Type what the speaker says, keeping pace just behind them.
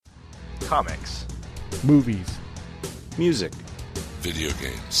Comics. Movies. Music. Video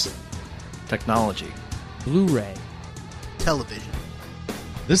games. Technology. Blu-ray. Television.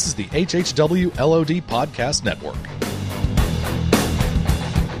 This is the HHW LOD Podcast Network.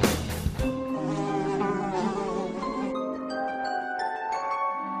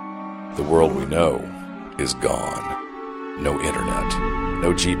 The world we know is gone. No internet,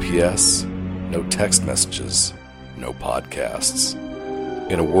 no GPS, no text messages, no podcasts.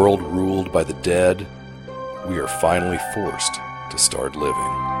 In a world ruled by the dead, we are finally forced to start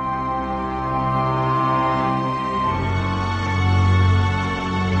living.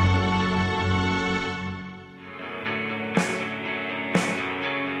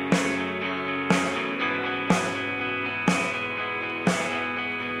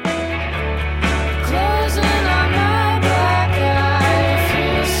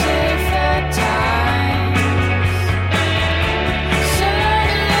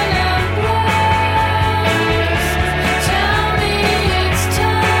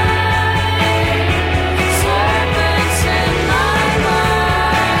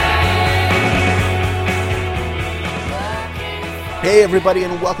 Hey everybody,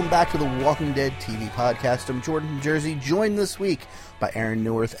 and welcome back to the Walking Dead TV podcast. I'm Jordan from Jersey, joined this week by Aaron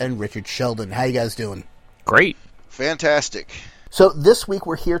Neuwirth and Richard Sheldon. How you guys doing? Great. Fantastic. So this week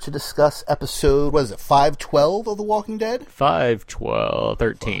we're here to discuss episode, 512 of The Walking Dead?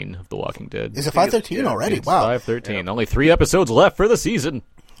 513 of The Walking Dead. Is it 513 already? It's Wow. 513. Only 3 episodes left for the season.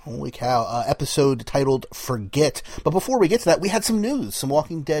 Holy cow. Episode titled Forget. But before we get to that, we had some news, some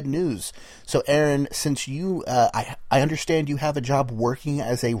Walking Dead news. So Aaron, since you, I understand you have a job working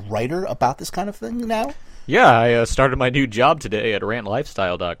as a writer about this kind of thing now? Yeah, I started my new job today at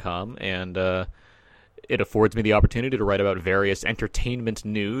rantlifestyle.com, and it affords me the opportunity to write about various entertainment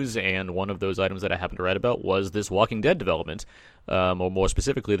news, and one of those items that I happened to write about was this Walking Dead development, or more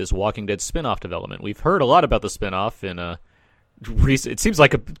specifically, this Walking Dead spin-off development. We've heard a lot about the spin-off in it seems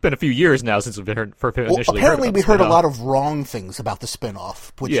like it's been a few years now since we've initially apparently we heard a spin-off. lot of wrong things about the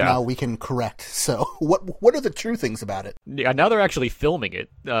spinoff, which now we can correct. So what are the true things about it? Yeah, now they're actually filming it,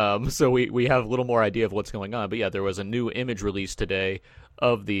 so we have a little more idea of what's going on. But yeah, there was a new image released today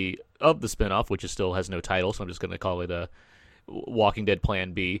of the spinoff, which still has no title, so I'm just going to call it Walking Dead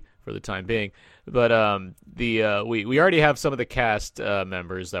Plan B for the time being. But we already have some of the cast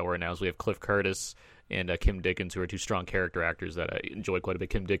members that were announced. We have Cliff Curtis and Kim Dickens, who are two strong character actors that I enjoy quite a bit.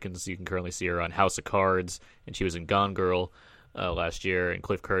 Kim Dickens, you can currently see her on House of Cards, and she was in Gone Girl last year. And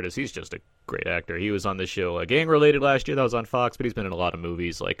Cliff Curtis, he's just a great actor. He was on this show, Gang Related, last year. That was on Fox, but he's been in a lot of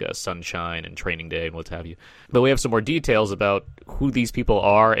movies like Sunshine and Training Day and what have you. But we have some more details about who these people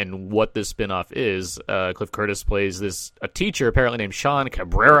are and what this spinoff is. Cliff Curtis plays a teacher apparently named Sean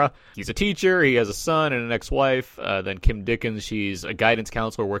Cabrera. He's a teacher. He has a son and an ex-wife. Then Kim Dickens, she's a guidance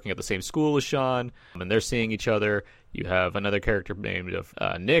counselor working at the same school as Sean, and they're seeing each other. You have another character named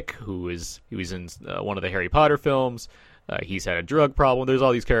Nick, he was in one of the Harry Potter films. He's had a drug problem. There's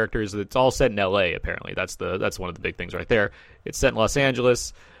all these characters. It's all set in L.A., apparently. That's one of the big things right there. It's set in Los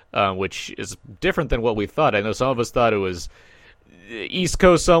Angeles, which is different than what we thought. I know some of us thought it was East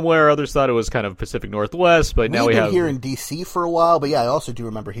Coast somewhere. Others thought it was kind of Pacific Northwest. But now we have... We've been here in D.C. for a while, but yeah, I also do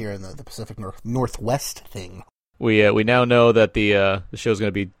remember hearing the Pacific Northwest thing. We now know that the show is going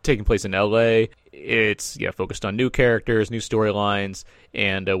to be taking place in L.A. It's focused on new characters, new storylines,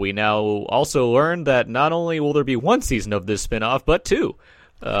 and we now also learned that not only will there be one season of this spinoff, but 2.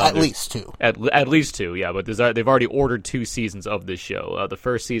 At least 2. At least 2, yeah. But they've already ordered 2 seasons of this show. The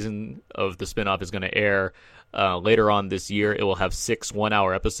first season of the spinoff is going to air later on this year. It will have 6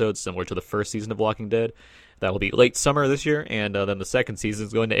 one-hour episodes, similar to the first season of Walking Dead. That will be late summer this year, and then the second season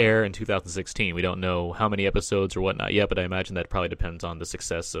is going to air in 2016. We don't know how many episodes or whatnot yet, but I imagine that probably depends on the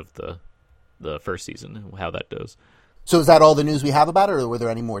success of the first season and how that goes. So is that all the news we have about it, or were there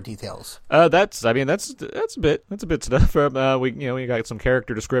any more details? That's a bit stuff. We got some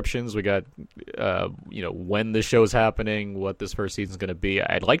character descriptions. We got when the show's happening, what this first season's going to be.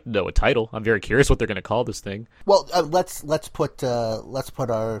 I'd like to know a title. I'm very curious what they're going to call this thing. Well, let's put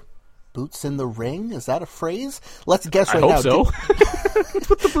our boots in the ring. Is that a phrase? Let's guess right now. I hope so. Let's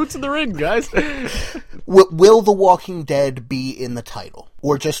put the boots in the ring, guys. Will The Walking Dead be in the title?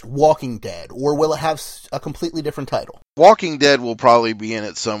 Or just Walking Dead? Or will it have a completely different title? Walking Dead will probably be in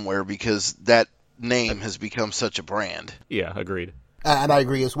it somewhere because that name has become such a brand. Yeah, agreed. And I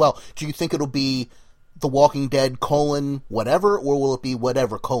agree as well. Do you think it'll be The Walking Dead : whatever, or will it be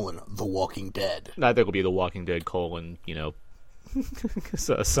whatever : The Walking Dead? I think it'll be The Walking Dead :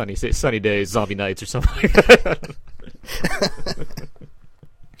 sunny days, zombie nights, or something like that.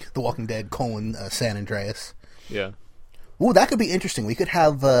 The Walking Dead : San Andreas. Yeah. Ooh, that could be interesting. We could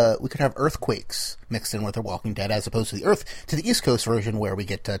have earthquakes mixed in with The Walking Dead, as opposed to the East Coast version where we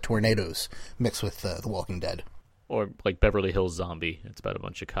get tornadoes mixed with The Walking Dead. Or like Beverly Hills Zombie. It's about a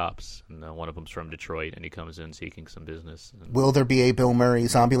bunch of cops, and one of them's from Detroit, and he comes in seeking some business. And... Will there be a Bill Murray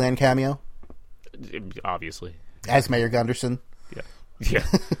Zombieland cameo? Obviously. As Mayor Gunderson? Yeah.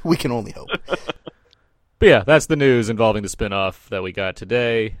 We can only hope. But yeah, that's the news involving the spinoff that we got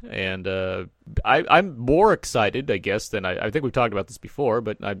today, and I'm more excited, I guess, than I think we've talked about this before.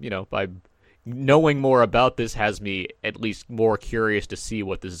 But knowing more about this has me at least more curious to see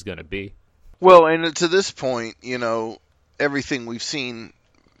what this is going to be. Well, and to this point, everything we've seen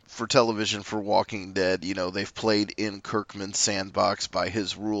for television for Walking Dead, they've played in Kirkman's sandbox by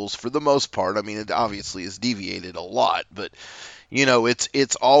his rules for the most part. I mean, it obviously has deviated a lot, but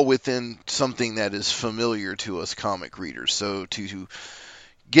it's all within something that is familiar to us comic readers. So to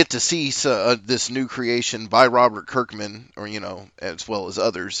get to see this new creation by Robert Kirkman, or as well as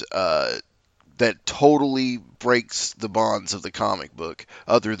others, that totally breaks the bonds of the comic book,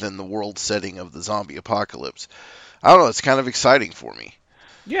 other than the world setting of the zombie apocalypse. I don't know. It's kind of exciting for me.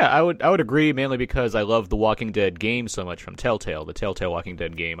 Yeah, I would agree, mainly because I love the Walking Dead game so much from Telltale, the Telltale Walking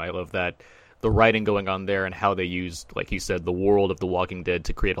Dead game. I love that, the writing going on there, and how they used, like he said, the world of the Walking Dead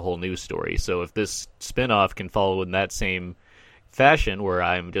to create a whole new story. So if this spinoff can follow in that same fashion, where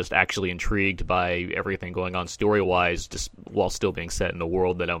I'm just actually intrigued by everything going on story-wise, just while still being set in a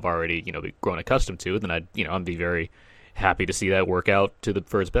world that I've already, grown accustomed to, then I'd be very happy to see that work out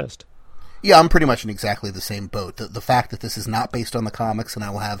for its best. Yeah, I'm pretty much in exactly the same boat. The fact that this is not based on the comics and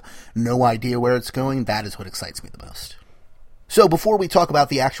I will have no idea where it's going, that is what excites me the most. So before we talk about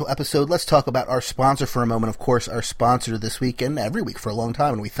the actual episode, let's talk about our sponsor for a moment. Of course, our sponsor this week and every week for a long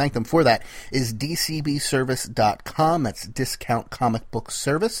time, and we thank them for that, is DCBService.com. That's Discount Comic Book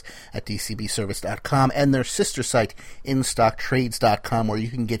Service at DCBService.com, and their sister site, InStockTrades.com, where you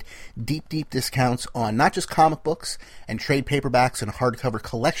can get deep, deep discounts on not just comic books and trade paperbacks and hardcover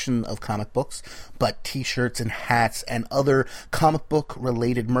collection of comic books, but t-shirts and hats and other comic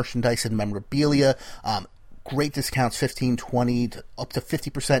book-related merchandise and memorabilia. Great discounts, 15, 20, up to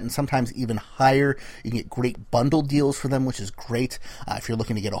 50%, and sometimes even higher. You can get great bundle deals for them, which is great. If you're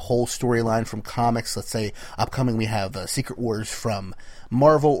looking to get a whole storyline from comics, let's say upcoming we have Secret Wars from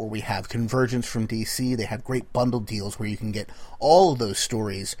Marvel, or we have Convergence from DC, they have great bundle deals where you can get all of those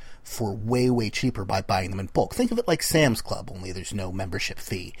stories for way, way cheaper by buying them in bulk. Think of it like Sam's Club, only there's no membership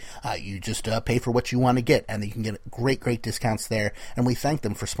fee. You just pay for what you want to get, and you can get great, great discounts there. And we thank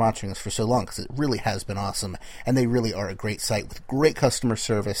them for sponsoring us for so long, because it really has been awesome. And they really are a great site with great customer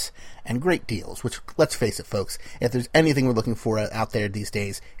service and great deals, which, let's face it, folks, if there's anything we're looking for out there these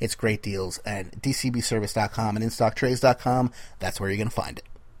days, it's great deals. And DCBService.com and InStockTrades.com, that's where you're going to find it.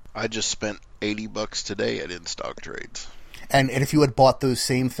 I just spent $80 today at InStock Trades. And if you had bought those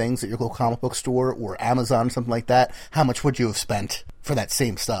same things at your local comic book store or Amazon or something like that, how much would you have spent for that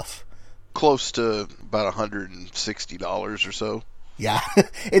same stuff? Close to about $160 or so. Yeah,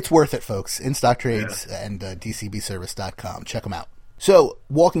 it's worth it, folks. InStock Trades and DCBService.com. Check them out. So,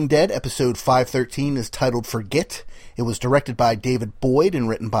 Walking Dead, episode 513 is titled Forget. It was directed by David Boyd and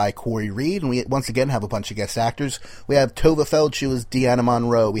written by Corey Reed, and we once again have a bunch of guest actors. We have Tova Feldshuh as Deanna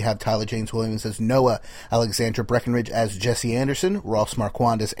Monroe. We have Tyler James Williams as Noah, Alexandra Breckenridge as Jesse Anderson, Ross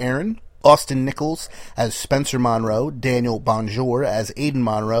Marquand as Aaron, Austin Nichols as Spencer Monroe, Daniel Bonjour as Aiden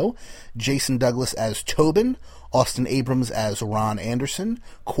Monroe, Jason Douglas as Tobin, Austin Abrams as Ron Anderson,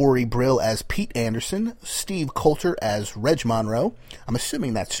 Corey Brill as Pete Anderson, Steve Coulter as Reg Monroe, I'm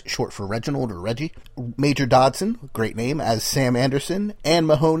assuming that's short for Reginald or Reggie, Major Dodson, great name, as Sam Anderson, Anne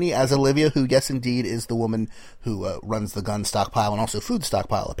Mahoney as Olivia, who, yes, indeed, is the woman who runs the gun stockpile and also food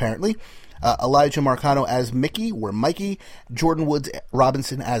stockpile, apparently, Elijah Marcano as Mickey, or Mikey, Jordan Woods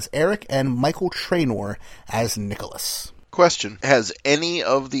Robinson as Eric, and Michael Traynor as Nicholas. Question: has any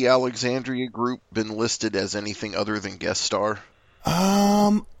of the Alexandria group been listed as anything other than guest star?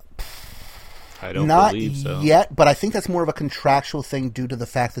 I don't not believe so. yet, but I think that's more of a contractual thing due to the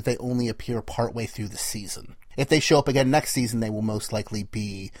fact that they only appear partway through the season. If they show up again next season, they will most likely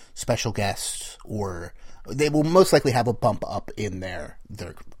be special guests, or they will most likely have a bump up in their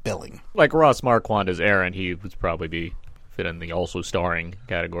billing. Like Ross Marquand as Aaron, he would probably be fit in the also starring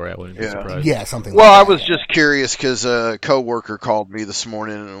category. I wouldn't be surprised. Yeah, something well, like that. I was just curious because a coworker called me this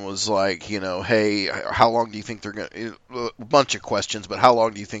morning and was like, hey, how long do you think they're going to... A bunch of questions, but how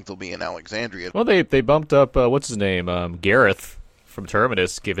long do you think they'll be in Alexandria? Well, they bumped up, what's his name, Gareth from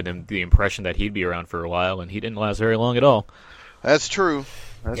Terminus, giving him the impression that he'd be around for a while, and he didn't last very long at all. That's true.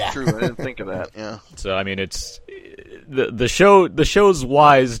 That's true. I didn't think of that, yeah. So, I mean, the show's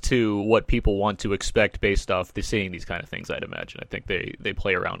wise to what people want to expect based off seeing these kind of things. I'd imagine. I think they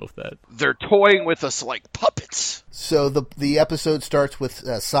play around with that. They're toying with us like puppets. So the episode starts with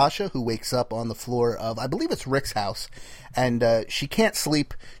Sasha, who wakes up on the floor of, I believe it's Rick's house, and she can't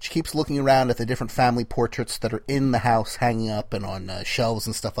sleep. She keeps looking around at the different family portraits that are in the house, hanging up and on shelves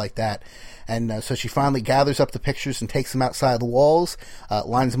and stuff like that. And so she finally gathers up the pictures and takes them outside the walls,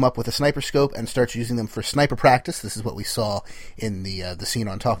 lines them up with a sniper scope, and starts using them for sniper practice. This is what we saw in the scene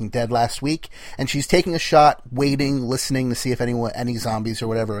on Talking Dead last week. And she's taking a shot, waiting, listening to see if any zombies or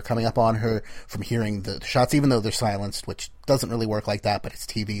whatever are coming up on her from hearing the shots, even though they're silenced, which doesn't really work like that, but it's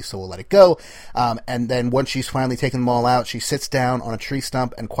TV, so we'll let it go. And then once she's finally taken them all out, she sits down on a tree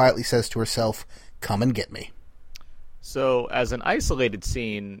stump and quietly says to herself, "Come and get me." So, as an isolated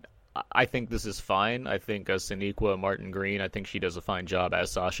scene, I think this is fine. I think Sonequa Martin Green, I think she does a fine job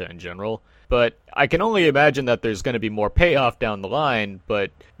as Sasha in general. But I can only imagine that there's going to be more payoff down the line,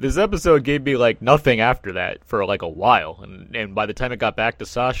 but this episode gave me, nothing after that for, a while. And by the time it got back to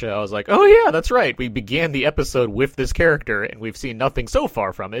Sasha, I was like, oh yeah, that's right. We began the episode with this character, and we've seen nothing so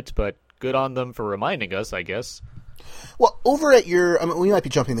far from it, but good on them for reminding us, I guess. Well, over at we might be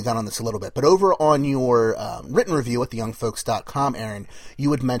jumping the gun on this a little bit, but over on your written review at theyoungfolks.com, Aaron, you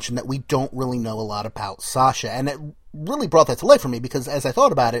had mentioned that we don't really know a lot about Sasha, and it really brought that to light for me, because as I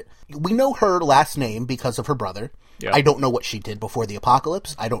thought about it, we know her last name because of her brother. Yeah. I don't know what she did before the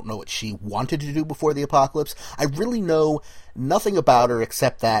apocalypse. I don't know what she wanted to do before the apocalypse. I really know nothing about her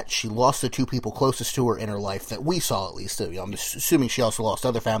except that she lost the two people closest to her in her life, that we saw at least. I'm assuming she also lost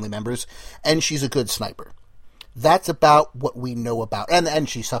other family members, and she's a good sniper. That's about what we know about, and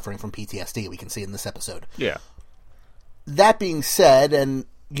she's suffering from PTSD, we can see in this episode. Yeah. That being said, and,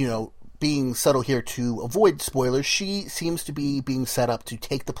 being subtle here to avoid spoilers, she seems to be being set up to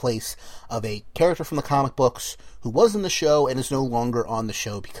take the place of a character from the comic books who was in the show and is no longer on the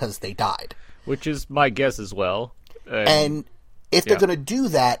show because they died. Which is my guess as well. And if they're going to do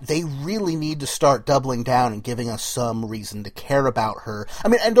that, they really need to start doubling down and giving us some reason to care about her. I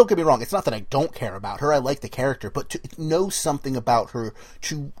mean, and don't get me wrong, it's not that I don't care about her. I like the character, but to know something about her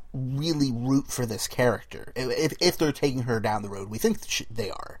to really root for this character. If they're taking her down the road, we think they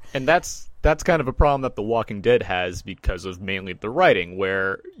are. And that's kind of a problem that The Walking Dead has because of mainly the writing,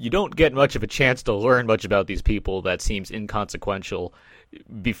 where you don't get much of a chance to learn much about these people that seems inconsequential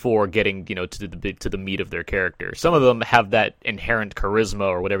before getting, to the meat of their character. Some of them have that inherent charisma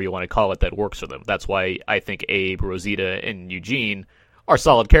or whatever you want to call it that works for them. That's why I think Abe, Rosita, and Eugene are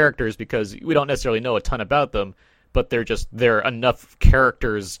solid characters, because we don't necessarily know a ton about them, but they're enough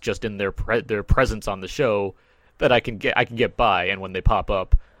characters just in their presence on the show that I can get by, and when they pop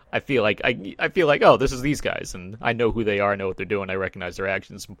up, I feel like oh, this is these guys, and I know who they are, I know what they're doing, I recognize their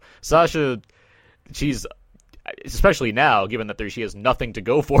actions. Sasha, she's, especially now, given that she has nothing to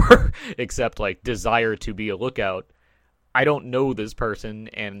go for except desire to be a lookout. I don't know this person,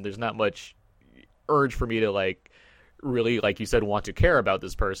 and there's not much urge for me to really, like you said, want to care about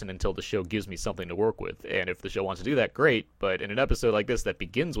this person until the show gives me something to work with. And if the show wants to do that, great. But in an episode like this that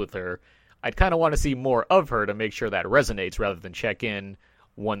begins with her, I'd kind of want to see more of her to make sure that resonates, rather than check in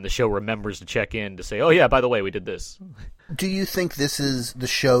when the show remembers to check in to say, oh yeah, by the way, we did this. Do you think this is the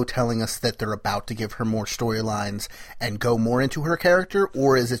show telling us that they're about to give her more storylines and go more into her character,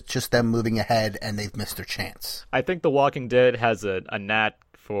 or is it just them moving ahead and they've missed their chance? I think The Walking Dead has a knack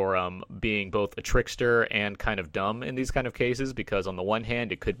for being both a trickster and kind of dumb in these kind of cases, because on the one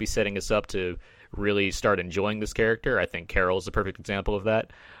hand, it could be setting us up to really start enjoying this character. I think Carol is a perfect example of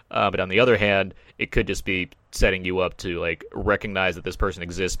that. But on the other hand, it could just be setting you up to recognize that this person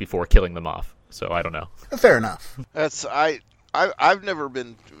exists before killing them off. So I don't know. Fair enough. I've never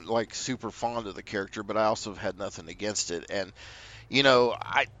been super fond of the character, but I also have had nothing against it. And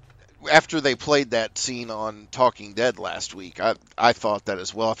after they played that scene on Talking Dead last week, I thought that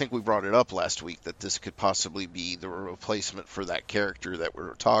as well. I think we brought it up last week that this could possibly be the replacement for that character that we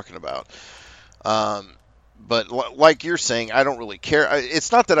were talking about. But like you're saying, I don't really care.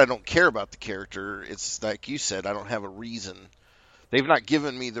 It's not that I don't care about the character. It's like you said, I don't have a reason. They've not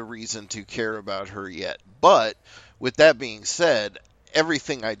given me the reason to care about her yet. But with that being said,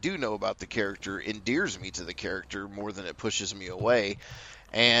 everything I do know about the character endears me to the character more than it pushes me away.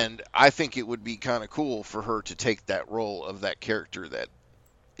 And I think it would be kind of cool for her to take that role of that character that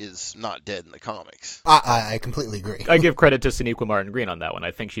is not dead in the comics. I completely agree. I give credit to Sonequa Martin Green on that one.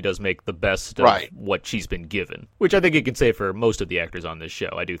 I think she does make the best of what she's been given, which I think you can say for most of the actors on this show.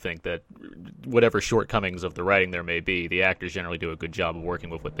 I do think that whatever shortcomings of the writing there may be, the actors generally do a good job of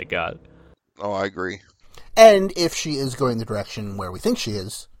working with what they got. Oh, I agree. And if she is going the direction where we think she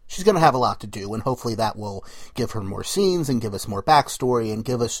is, she's going to have a lot to do, and hopefully that will give her more scenes and give us more backstory and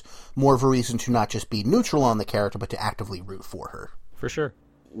give us more of a reason to not just be neutral on the character, but to actively root for her. For sure.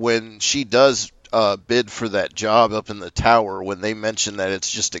 When she does bid for that job up in the tower, when they mention that it's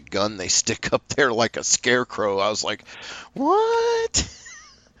just a gun they stick up there like a scarecrow, I was like, what?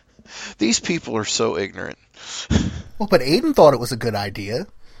 These people are so ignorant. Well, but Aiden thought it was a good idea.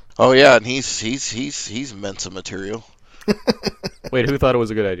 Oh yeah, and he's Mensa material. Wait, who thought it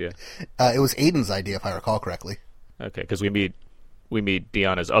was a good idea? It was Aiden's idea, if I recall correctly. Okay, because we meet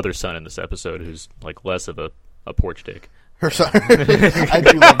Deanna's other son in this episode, who's like less of a porch dick. Her son.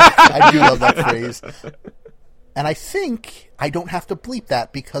 I do love that phrase. And I think I don't have to bleep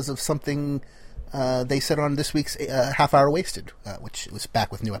that because of something they said on this week's Half Hour Wasted, which was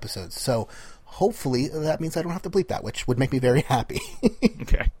back with new episodes. So hopefully that means I don't have to bleep that, which would make me very happy.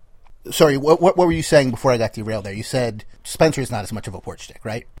 Okay. Sorry, what were you saying before I got derailed there? You said Spencer is not as much of a porch dick,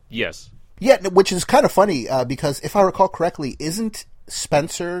 right? Yes. Yeah, which is kind of funny because if I recall correctly, isn't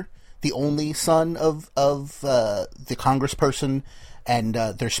Spencer the only son of the congressperson and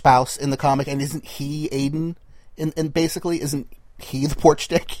their spouse in the comic, and isn't he Aiden? And basically, isn't he the porch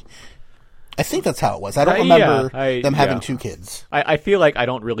dick? I think that's how it was. I don't remember them having two kids. I feel like I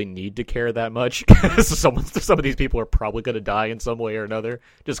don't really need to care that much because some of these people are probably going to die in some way or another,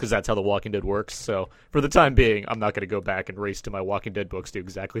 just because that's how The Walking Dead works. So for the time being, I'm not going to go back and race to my Walking Dead books to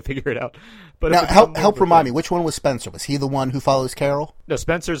exactly figure it out. But now, help remind me, which one was Spencer? Was he the one who follows Carol? No,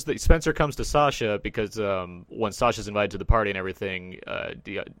 Spencer comes to Sasha because when Sasha's invited to the party and everything,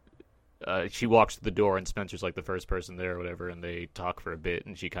 she walks to the door and Spencer's like the first person there or whatever, and they talk for a bit,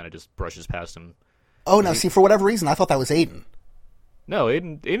 and she kind of just brushes past him. Oh, now see, for whatever reason, I thought that was Aiden. No,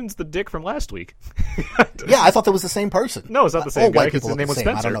 Aiden's the dick from last week. Yeah, I thought that was the same person. No, it's not the same guy because his name was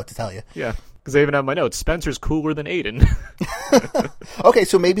Spencer. I don't know what to tell you. Yeah, because I even have my notes. Spencer's cooler than Aiden. Okay,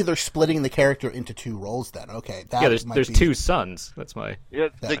 so maybe they're splitting the character into two roles then. Okay, there's two sons. That's my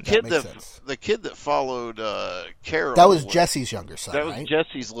the kid that followed Carol. That was Jesse's younger son. That was right?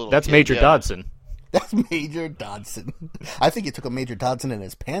 Jesse's little. That's kid, Major Dodson. That's Major Dodson. I think he took a Major Dodson in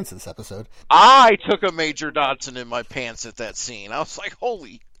his pants this episode. I took a Major Dodson in my pants at that scene. I was like,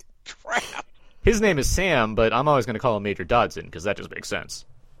 holy crap. His name is Sam, but I'm always going to call him Major Dodson because that just makes sense.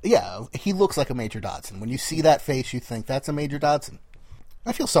 Yeah, he looks like a Major Dodson. When you see that face, you think, that's a Major Dodson.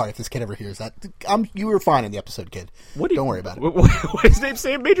 I feel sorry if this kid ever hears that. You were fine in the episode, kid. Don't worry about it. What is his name?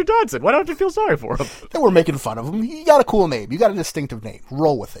 Sam Major Dodson. Why don't you feel sorry for him? They were making fun of him. You got a cool name. You got a distinctive name.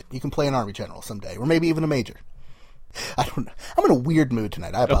 Roll with it. You can play an Army General someday, or maybe even a Major. I don't know. I'm in a weird mood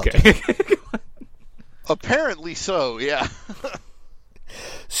tonight. I apologize. Okay. Apparently so, yeah.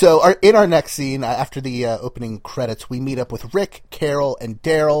 So in our next scene, after the opening credits, we meet up with Rick, Carol, and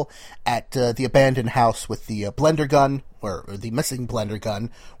Daryl at the abandoned house with the blender gun, or the missing blender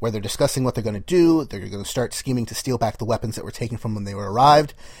gun, where they're discussing what they're going to do. They're going to start scheming to steal back the weapons that were taken from when they were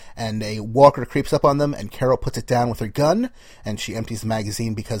arrived. And a walker creeps up on them, and Carol puts it down with her gun, and she empties the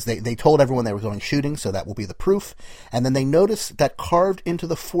magazine because they told everyone they were going shooting, so that will be the proof. And then they notice that carved into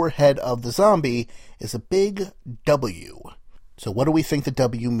the forehead of the zombie is a big W. So what do we think the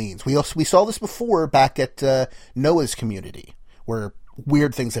W means? We saw this before back at Noah's community, where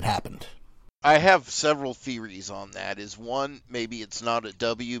weird things had happened. I have several theories on that. Is one, maybe it's not a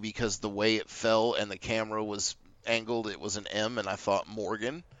W because the way it fell and the camera was angled, it was an M, and I thought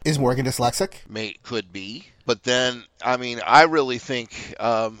Morgan. Is Morgan dyslexic? Could be. But then, I mean, I really think,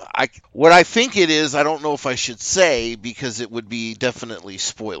 what I think it is, I don't know if I should say, because it would be definitely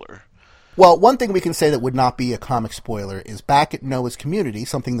spoiler. Well, one thing we can say that would not be a comic spoiler is back at Noah's community,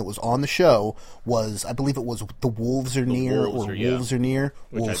 something that was on the show was, I believe it was The Wolves Are Near, Wolves Are Near.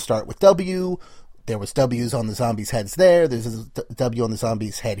 Wolves start with W. There was W's on the zombies' heads there. There's a W on the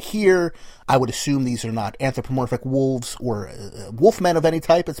zombies' head here. I would assume these are not anthropomorphic wolves or wolfmen of any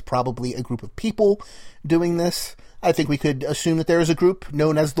type. It's probably a group of people doing this. I think we could assume that there is a group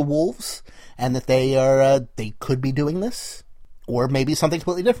known as the Wolves and that they could be doing this, or maybe something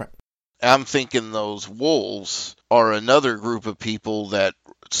completely different. I'm thinking those wolves are another group of people that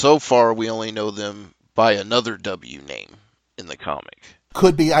so far we only know them by another W name in the comic.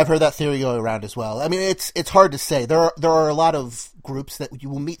 Could be. I've heard that theory going around as well. I mean, it's hard to say. There are a lot of groups that you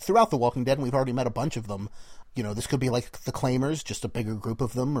will meet throughout The Walking Dead, and we've already met a bunch of them. You know, this could be like the Claimers, just a bigger group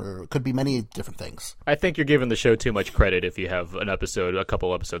of them, or it could be many different things. I think you're giving the show too much credit if you have a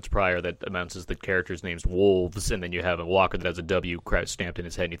couple episodes prior that announces the character's name's Wolves, and then you have a Walker that has a W stamped in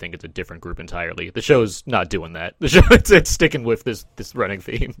his head, and you think it's a different group entirely. The show's not doing that. The show it's sticking with this running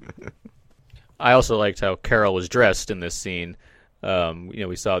theme. I also liked how Carol was dressed in this scene.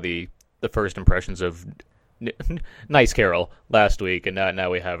 We saw the first impressions of nice Carol last week, and now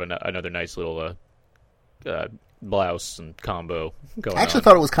we have another nice little blouse and combo going I actually on.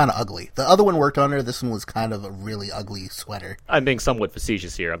 thought it was kind of ugly. The other one worked on her. This one was kind of a really ugly sweater. I'm being somewhat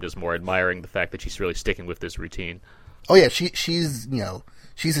facetious here. I'm just more admiring the fact that she's really sticking with this routine. Oh yeah, she's she's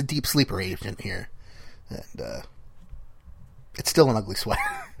a deep sleeper agent here, and it's still an ugly sweater.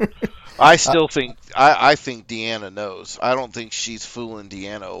 I still think I think Deanna knows. I don't think she's fooling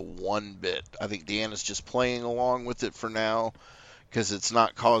Deanna one bit. I think Deanna's just playing along with it for now because it's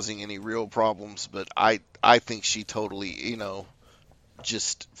not causing any real problems. But I think she totally,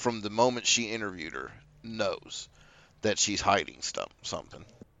 just from the moment she interviewed her, knows that she's hiding something.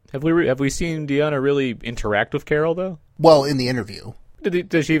 Have we seen Deanna really interact with Carol though? Well, in the interview,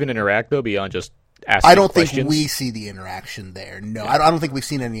 Does she even interact though beyond just asking I don't questions? think we see the interaction there. No, I don't think we've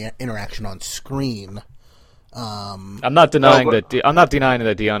seen any interaction on screen. I'm not denying that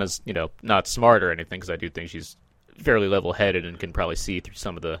Deanna's not smart or anything, because I do think she's fairly level-headed and can probably see through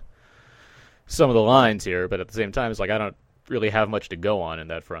some of the lines here. But at the same time, it's like I don't really have much to go on in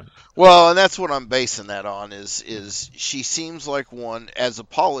that front. Well, and that's what I'm basing that on is she seems like one, as a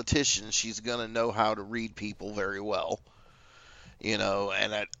politician, she's going to know how to read people very well.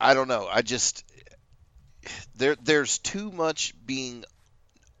 And I don't know. I just there's too much being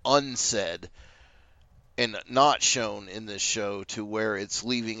unsaid and not shown in this show to where it's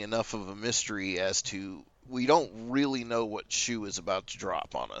leaving enough of a mystery as to we don't really know what shoe is about to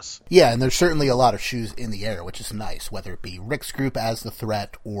drop on us. Yeah, and there's certainly a lot of shoes in the air, which is nice, whether it be Rick's group as the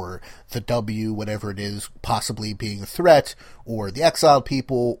threat, or the W, whatever it is, possibly being a threat, or the exiled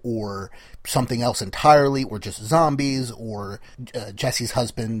people, or something else entirely, or just zombies, or Jesse's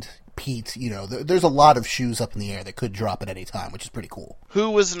husband, Pete. There's a lot of shoes up in the air that could drop at any time, which is pretty cool.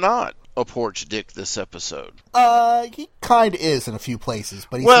 Who was not a porch dick this episode? He kind of is in a few places,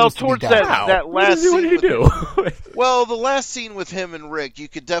 but he Well, seems to be towards down. that last scene. What did he do? Well, the last scene with him and Rick, you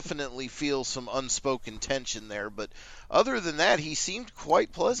could definitely feel some unspoken tension there, but other than that, he seemed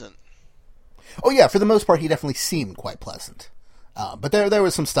quite pleasant. Oh yeah, for the most part, he definitely seemed quite pleasant. But there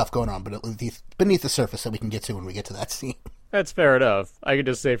was some stuff going on, but beneath the surface that we can get to when we get to that scene. That's fair enough. I can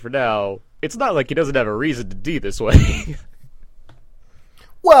just say for now, it's not like he doesn't have a reason to be this way.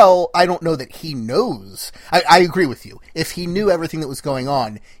 Well, I don't know that he knows. I agree with you. If he knew everything that was going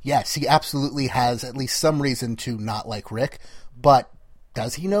on, yes, he absolutely has at least some reason to not like Rick. But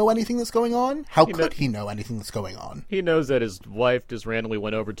does he know anything that's going on? How could he know anything that's going on? He knows that his wife just randomly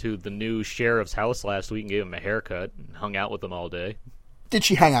went over to the new sheriff's house last week and gave him a haircut and hung out with him all day. Did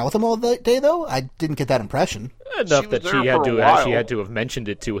she hang out with him all day, though? I didn't get that impression. Enough She that was she there had for a to while. she had to have mentioned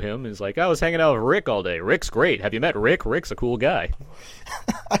it to him. It's like, I was hanging out with Rick all day. Rick's great. Have you met Rick? Rick's a cool guy.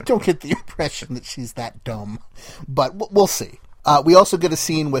 I don't get the impression that she's that dumb, but we'll see. We also get a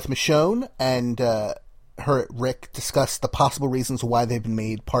scene with Michonne and Rick discuss the possible reasons why they've been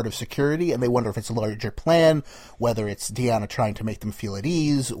made part of security, and they wonder if it's a larger plan, whether it's Deanna trying to make them feel at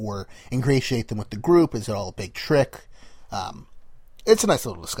ease or ingratiate them with the group. Is it all a big trick? It's a nice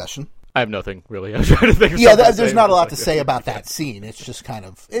little discussion. I have nothing really. I'm trying to think of Yeah, something to there's say. not a lot to say about that scene. It's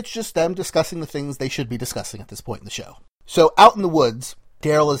just them discussing the things they should be discussing at this point in the show. So out in the woods,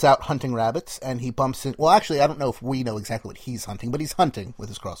 Daryl is out hunting rabbits, and he bumps in... Well, actually, I don't know if we know exactly what he's hunting, but he's hunting with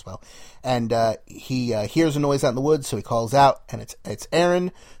his crossbow. And he hears a noise out in the woods, so he calls out, and it's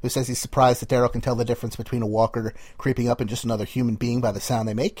Aaron, who says he's surprised that Daryl can tell the difference between a walker creeping up and just another human being by the sound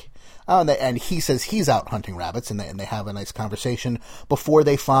they make. And he says he's out hunting rabbits, and they have a nice conversation before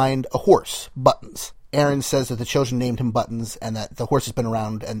they find a horse, Buttons. Aaron says that the children named him Buttons, and that the horse has been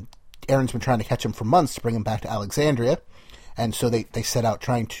around, and Aaron's been trying to catch him for months to bring him back to Alexandria. And so they set out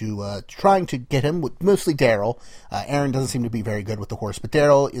trying to get him, with mostly Daryl. Aaron doesn't seem to be very good with the horse, but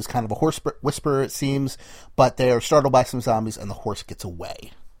Daryl is kind of a horse whisperer, it seems. But they are startled by some zombies, and the horse gets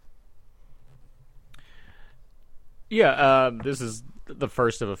away. Yeah, this is the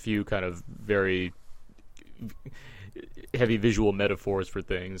first of a few kind of very heavy visual metaphors for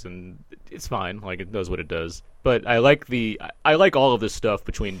things, and it's fine. Like, it does what it does. But I like all of this stuff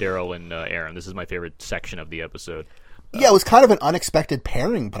between Daryl and Aaron. This is my favorite section of the episode. Yeah, it was kind of an unexpected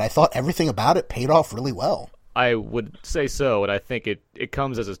pairing, but I thought everything about it paid off really well. I would say so, and I think it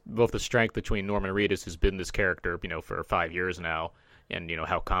comes as both the strength between Norman Reedus, who's been this character, for 5 years now, and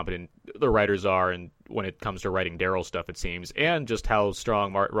how competent the writers are, and when it comes to writing Daryl stuff, it seems, and just how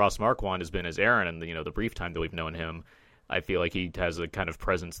strong Ross Marquand has been as Aaron, and the brief time that we've known him. I feel like he has a kind of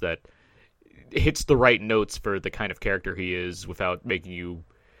presence that hits the right notes for the kind of character he is, without making you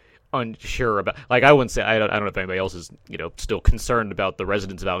unsure about. Like, I wouldn't say I don't know if anybody else is still concerned about the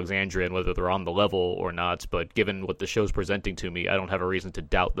residents of Alexandria and whether they're on the level or not. But given what the show's presenting to me, I don't have a reason to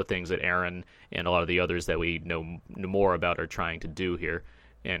doubt the things that Aaron and a lot of the others that we know more about are trying to do here.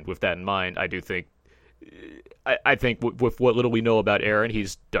 And with that in mind, I do think. I think with what little we know about Aaron,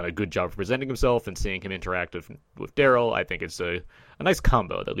 he's done a good job of presenting himself and seeing him interact with Daryl. I think it's a nice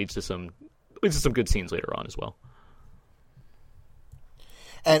combo that leads to some good scenes later on as well.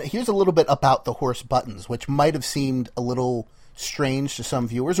 And here's a little bit about the horse Buttons, which might have seemed a little strange to some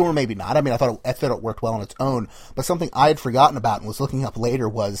viewers, or maybe not. I mean, I thought it worked well on its own, but something I had forgotten about and was looking up later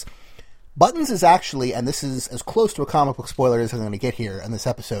was Buttons is actually, and this is as close to a comic book spoiler as I'm going to get here in this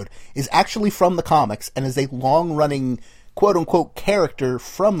episode, is actually from the comics and is a long-running, quote-unquote, character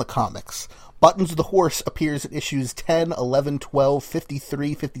from the comics. Buttons the horse appears in issues 10, 11, 12,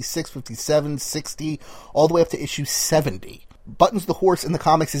 53, 56, 57, 60, all the way up to issue 70. Buttons the horse in the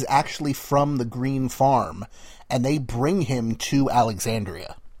comics is actually from the Green Farm, and they bring him to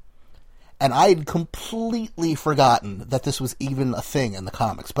Alexandria. And I had completely forgotten that this was even a thing in the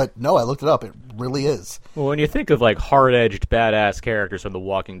comics. But no, I looked it up. It really is. Well, when you think of, like, hard-edged, badass characters from The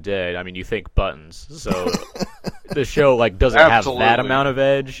Walking Dead, I mean, you think Buttons. So the show, like, doesn't Absolutely. have that amount of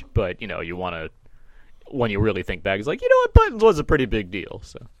edge, but, you want to, when you really think back, it's like, what, Buttons was a pretty big deal,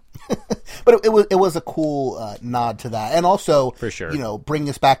 so. But it was a cool nod to that. And also, for sure, bringing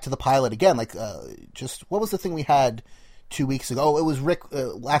us back to the pilot again. Like, just, what was the thing we had 2 weeks ago? Oh, it was Rick.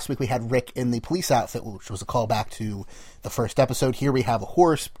 Last week we had Rick in the police outfit, which was a callback to the first episode. Here we have a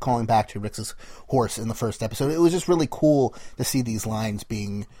horse calling back to Rick's horse in the first episode. It was just really cool to see these lines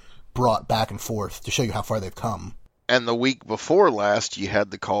being brought back and forth to show you how far they've come. And the week before last, you had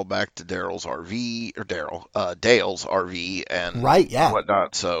the callback to Dale's RV and right, yeah,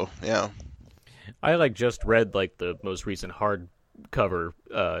 whatnot. So yeah, I just read the most recent hardcover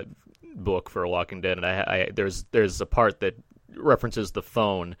book for Walking Dead, and I there's a part that references the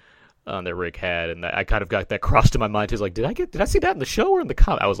phone that Rick had, and I kind of got that crossed in my mind. He's like, did I see that in the show or in the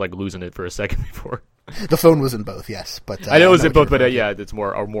comic? I was losing it for a second before. The phone was in both, yes, but I know it was in both, but yeah, it's a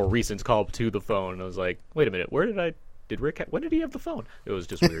more recent call to the phone. And I was like, wait a minute, when did he have the phone? It was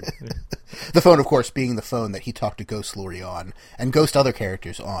just weird. The phone, of course, being the phone that he talked to Ghost Laurie on and Ghost other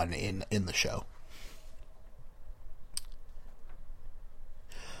characters on in the show.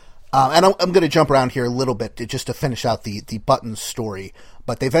 And I'm going to jump around here a little bit just to finish out the Buttons story.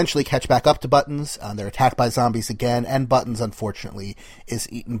 But they eventually catch back up to Buttons. They're attacked by zombies again, and Buttons, unfortunately, is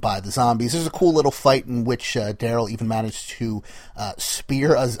eaten by the zombies. There's a cool little fight in which Daryl even managed to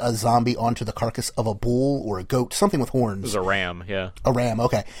spear a zombie onto the carcass of a bull or a goat, something with horns. It was a ram, yeah. A ram,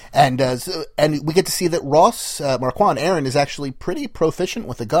 okay. And we get to see that Ross Marquand, Aaron, is actually pretty proficient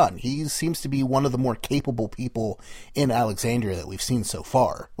with a gun. He seems to be one of the more capable people in Alexandria that we've seen so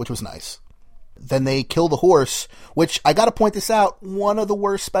far, which was nice. Then they kill the horse, which, I gotta point this out, one of the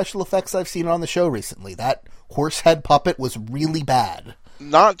worst special effects I've seen on the show recently. That horse head puppet was really bad.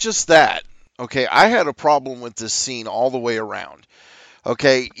 Not just that. Okay, I had a problem with this scene all the way around.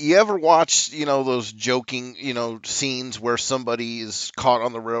 Okay, you ever watch, those joking, scenes where somebody is caught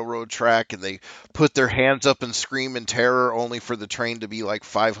on the railroad track and they put their hands up and scream in terror only for the train to be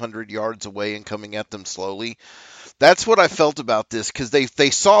 500 yards away and coming at them slowly? That's what I felt about this, because they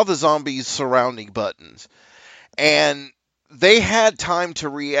saw the zombies surrounding Buttons, and they had time to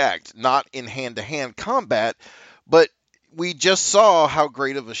react, not in hand-to-hand combat, but we just saw how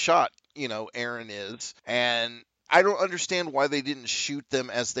great of a shot, Aaron is, and I don't understand why they didn't shoot them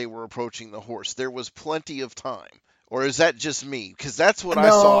as they were approaching the horse. There was plenty of time. Or is that just me? Because that's what I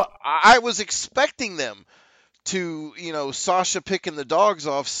saw. I was expecting them to, Sasha picking the dogs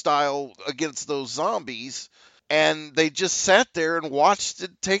off style against those zombies, and they just sat there and watched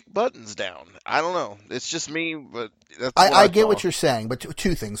it take Buttons down. I don't know. It's just me, but that's what I get what you're saying, but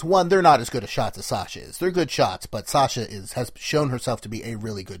two things. One, they're not as good a shots as Sasha is. They're good shots, but Sasha has shown herself to be a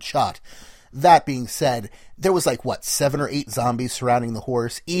really good shot. That being said, there was 7 or 8 zombies surrounding the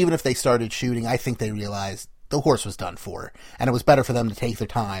horse. Even if they started shooting, I think they realized the horse was done for. And it was better for them to take their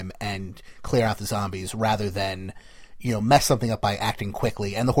time and clear out the zombies rather than, mess something up by acting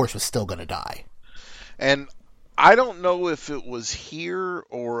quickly, and the horse was still going to die. And I don't know if it was here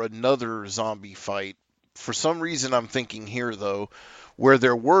or another zombie fight. For some reason, I'm thinking here, though, where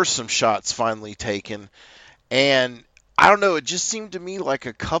there were some shots finally taken. And I don't know, it just seemed to me like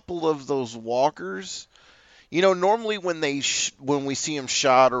a couple of those walkers. Normally when we see them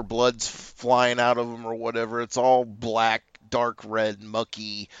shot or blood's flying out of them or whatever, it's all black, dark red,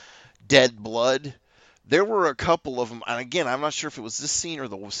 mucky, dead blood. There were a couple of them, and again, I'm not sure if it was this scene or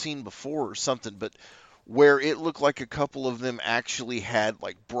the scene before or something, but where it looked like a couple of them actually had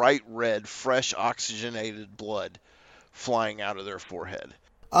like bright red, fresh oxygenated blood flying out of their forehead.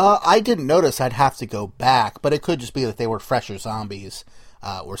 I didn't notice. I'd have to go back, but it could just be that they were fresher zombies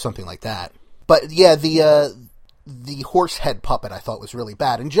or something like that. But yeah, the horse head puppet I thought was really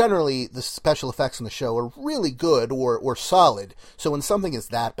bad. And generally, the special effects in the show are really good or solid. So when something is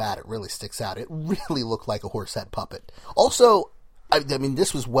that bad, it really sticks out. It really looked like a horse head puppet. Also, I mean,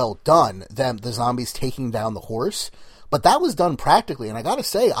 this was well done, the zombies taking down the horse. But that was done practically. And I gotta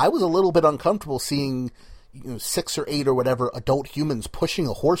say, I was a little bit uncomfortable seeing 6 or 8 or whatever adult humans pushing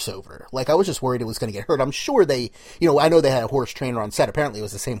a horse over. Like, I was just worried it was going to get hurt. I'm sure they, I know they had a horse trainer on set. Apparently it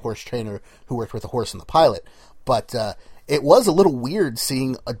was the same horse trainer who worked with the horse in the pilot. But it was a little weird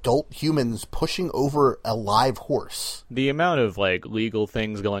seeing adult humans pushing over a live horse. The amount of, like, legal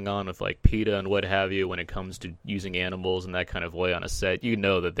things going on with, like, PETA and what have you when it comes to using animals in that kind of way on a set, you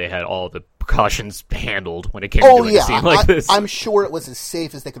know that they had all the precautions handled when it came to doing a scene like this. I'm sure it was as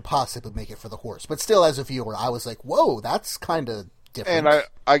safe as they could possibly make it for the horse. But still, as a viewer, I was like, whoa, that's kind of different. And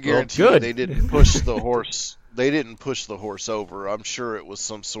I guarantee you they didn't push the horse. They didn't push the horse over. I'm sure it was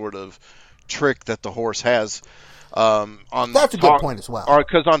some sort of trick that the horse has. That's a good point as well.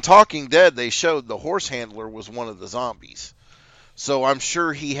 Because on Talking Dead, they showed the horse handler was one of the zombies. So I'm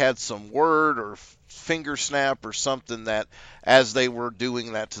sure he had some word or finger snap or something that as they were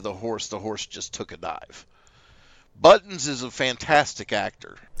doing that to the horse just took a dive. Buttons is a fantastic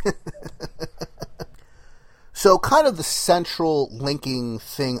actor. So kind of the central linking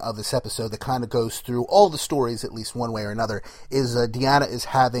thing of this episode that kind of goes through all the stories, at least one way or another, is Deanna is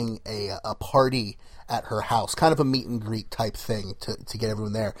having a party at her house, kind of a meet and greet type thing to get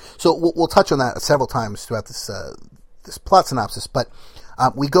everyone there. So we'll touch on that several times throughout this plot synopsis, but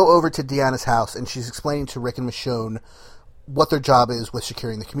we go over to Deanna's house, and she's explaining to Rick and Michonne what their job is with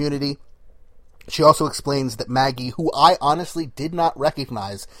securing the community. She also explains that Maggie, who I honestly did not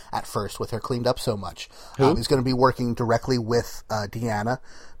recognize at first with her cleaned up so much, is going to be working directly with Deanna.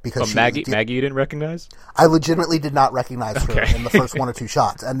 Because Maggie you didn't recognize? I legitimately did not recognize her in the first 1 or 2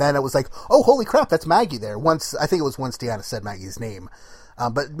 shots. And then it was like, oh, holy crap, that's Maggie there. I think it was once Deanna said Maggie's name.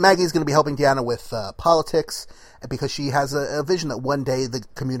 But Maggie's going to be helping Deanna with politics because she has a vision that one day the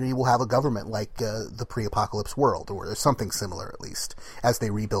community will have a government like the pre-apocalypse world, or something similar at least, as they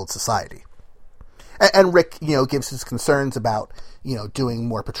rebuild society. And Rick, gives his concerns about, doing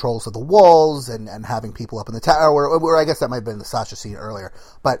more patrols of the walls and having people up in the tower, or I guess that might have been the Sasha scene earlier.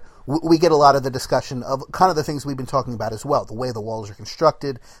 But we get a lot of the discussion of kind of the things we've been talking about as well. The way the walls are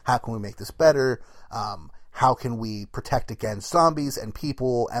constructed, how can we make this better, how can we protect against zombies and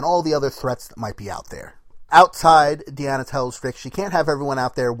people and all the other threats that might be out there. Outside, Deanna tells Rick she can't have everyone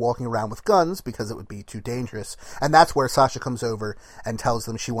out there walking around with guns because it would be too dangerous. And that's where Sasha comes over and tells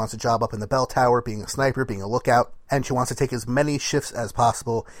them she wants a job up in the bell tower, being a sniper, being a lookout, and she wants to take as many shifts as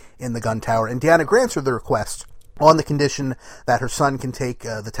possible in the gun tower. And Deanna grants her the request on the condition that her son can take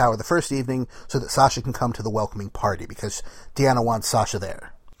the tower the first evening so that Sasha can come to the welcoming party, because Deanna wants Sasha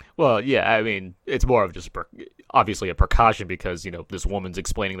there. Well, yeah, I mean, it's more of just obviously a precaution because, this woman's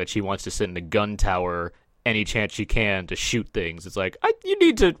explaining that she wants to sit in the gun tower any chance she can to shoot things. It's like, we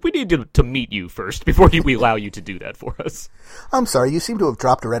need to meet you first before we allow you to do that for us. I'm sorry, you seem to have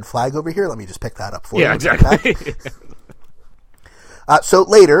dropped a red flag over here. Let me just pick that up for you. Yeah, exactly. So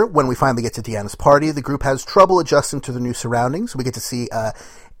later, when we finally get to Deanna's party, the group has trouble adjusting to the new surroundings. We get to see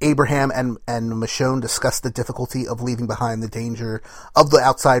Abraham and Michonne discuss the difficulty of leaving behind the danger of the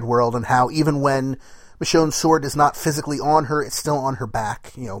outside world, and how even when Michonne's sword is not physically on her, it's still on her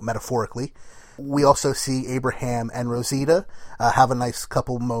back, metaphorically. We also see Abraham and Rosita have a nice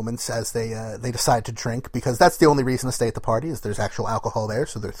couple moments as they decide to drink, because that's the only reason to stay at the party, is there's actual alcohol there,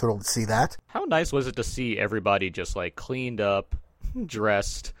 so they're thrilled to see that. How nice was it to see everybody just, cleaned up,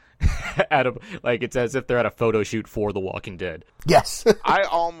 dressed, it's as if they're at a photo shoot for The Walking Dead. Yes. I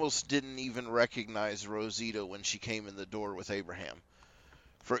almost didn't even recognize Rosita when she came in the door with Abraham.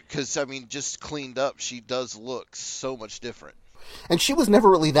 Because, just cleaned up, she does look so much different. And she was never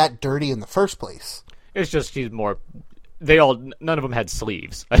really that dirty in the first place. It's just she's more... None of them had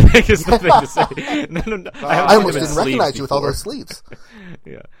sleeves, I think is the thing to say. I almost didn't recognize you with all those sleeves.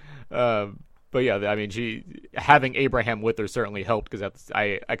 Yeah. But yeah, having Abraham with her certainly helped, because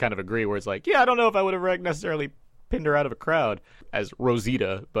I kind of agree where it's like, yeah, I don't know if I would have necessarily pinned her out of a crowd as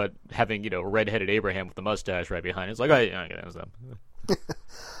Rosita, but having, redheaded Abraham with the mustache right behind it, it's like, I get that.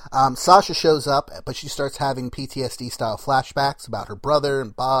 Sasha shows up, but she starts having PTSD-style flashbacks about her brother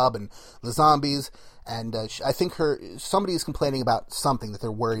and Bob and the zombies, And I think somebody is complaining about something that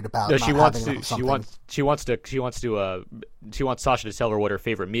they're worried about. No, not she wants having to. something. She wants Sasha to tell her what her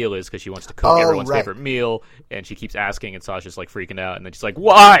favorite meal is because she wants to cook everyone's right. favorite meal, and she keeps asking, and Sasha's like freaking out, and then she's like,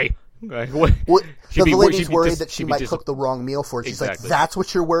 "Why?" Like, what? Well, She'd the be- lady's she'd be worried dis- that she she'd be might dis- cook the wrong meal for her. She's Exactly. like, "That's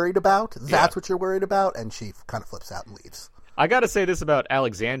what you're worried about? That's Yeah. what you're worried about?" And she kind of flips out and leaves. I gotta say this about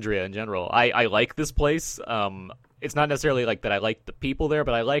Alexandria in general. I like this place. It's not necessarily like that I like the people there,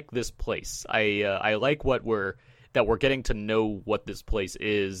 but I like this place. I like we're getting to know what this place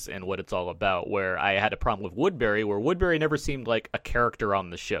is and what it's all about. Where I had a problem with Woodbury, where Woodbury never seemed like a character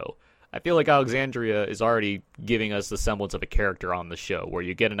on the show. I feel like Alexandria is already giving us the semblance of a character on the show, where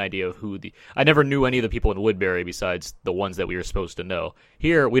you get an idea of I never knew any of the people in Woodbury besides the ones that we were supposed to know.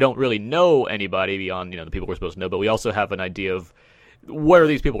 Here, we don't really know anybody beyond, the people we're supposed to know, but we also have an idea of where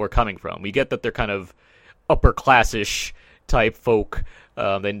these people are coming from. We get that they're kind of upper classish type folk.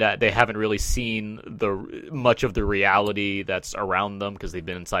 They haven't really seen much of the reality that's around them because they've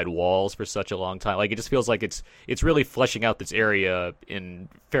been inside walls for such a long time. Like, it just feels like it's really fleshing out this area in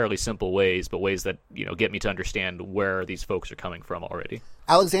fairly simple ways, but ways that get me to understand where these folks are coming from already.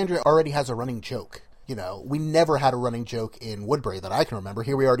 Alexandria already has a running joke. We never had a running joke in Woodbury that I can remember.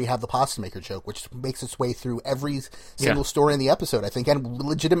 Here we already have the pasta maker joke, which makes its way through every single story in the episode, I think, and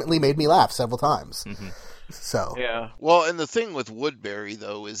legitimately made me laugh several times. Mm-hmm. So yeah. Well, and the thing with Woodbury,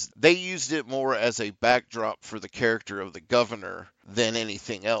 though, is they used it more as a backdrop for the character of the governor than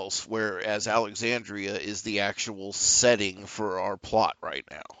anything else, whereas Alexandria is the actual setting for our plot right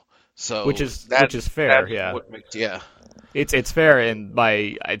now. So which is fair, yeah. What makes, yeah. It's fair, and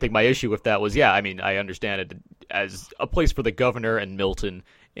I think my issue with that was, I understand it as a place for the governor and Milton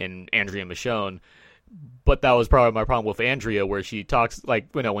and Andrea Michonne, but that was probably my problem with Andrea, where she talks,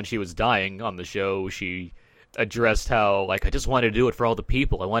 when she was dying on the show, she addressed how, I just wanted to do it for all the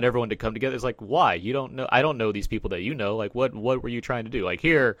people. I want everyone to come together. It's like, why? You don't know. I don't know these people that you know. Like, what were you trying to do? Like,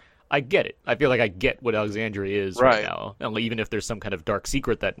 here, I get it. I feel like I get what Alexandria is right now. And even if there's some kind of dark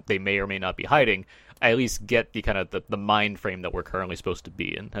secret that they may or may not be hiding, I at least get the kind of the mind frame that we're currently supposed to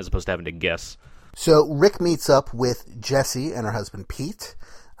be in, as opposed to having to guess. So Rick meets up with Jesse and her husband Pete.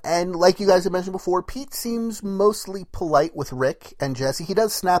 And like you guys have mentioned before, Pete seems mostly polite with Rick and Jesse. He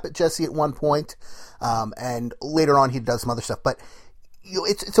does snap at Jesse at one point, and later on he does some other stuff. But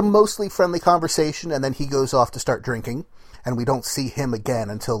it's a mostly friendly conversation, and then he goes off to start drinking. And we don't see him again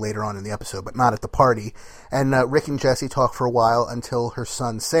until later on in the episode, but not at the party. And Rick and Jesse talk for a while until her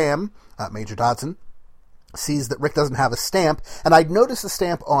son Sam, Major Dodson, sees that Rick doesn't have a stamp. And I'd noticed the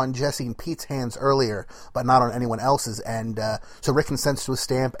stamp on Jesse and Pete's hands earlier, but not on anyone else's. And so Rick consents to a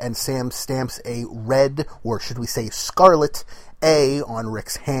stamp, and Sam stamps a red, or should we say scarlet, A on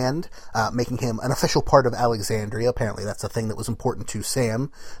Rick's hand, making him an official part of Alexandria. Apparently that's a thing that was important to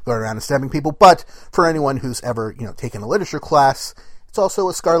Sam, going around and stamping people. But for anyone who's ever, taken a literature class, it's also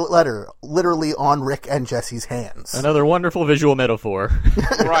a scarlet letter, literally on Rick and Jesse's hands. Another wonderful visual metaphor.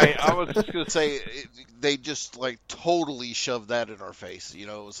 Right. I was just going to say, they just, totally shoved that in our face. It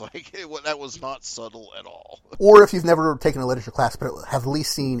was that was not subtle at all. Or if you've never taken a literature class, but have at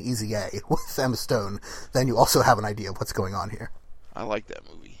least seen Easy A with Emma Stone, then you also have an idea of what's going on here. I like that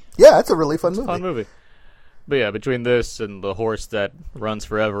movie. Yeah, it's a really fun movie. Fun movie. But yeah, between this and the horse that runs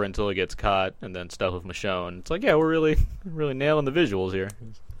forever until it gets caught, and then stuff with Michonne, it's like, we're really nailing the visuals here.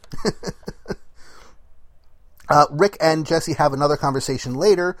 Rick and Jesse have another conversation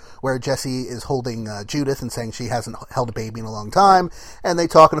later where Jesse is holding Judith and saying she hasn't held a baby in a long time, and they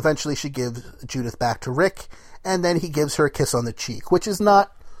talk, and eventually she gives Judith back to Rick, and then he gives her a kiss on the cheek, which is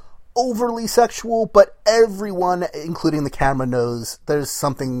not overly sexual, but everyone, including the camera, knows there's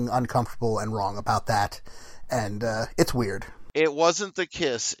something uncomfortable and wrong about that, and it's weird. It wasn't the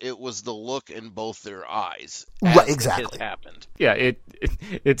kiss; it was the look in both their eyes. Right, exactly. The kiss happened. Yeah,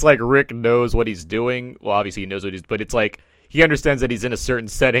 it's like Rick knows what he's doing. Well, obviously he knows what he's, but it's like he understands that he's in a certain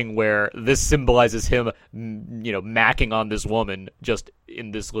setting where this symbolizes him, macking on this woman just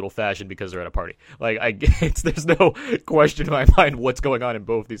in this little fashion because they're at a party. There's no question in my mind what's going on in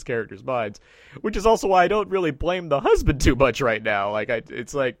both these characters' minds, which is also why I don't really blame the husband too much right now.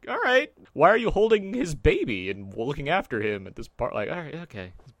 It's like, all right, why are you holding his baby and looking after him at this part? All right,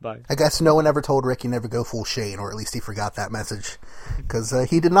 okay, bye. I guess no one ever told Rick he never go full Shane, or at least he forgot that message, because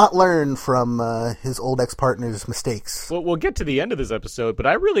he did not learn from his old ex-partner's mistakes. Well, we'll get to the end of this episode, but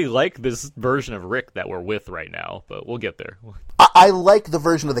I really like this version of Rick that we're with right now, but we'll get there. I like the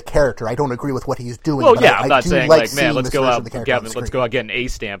version of the character. I don't agree with what he's doing. Well, but yeah, I I'm not do saying like man, let's seeing go this version out, of the character on the let's screen. go out getting A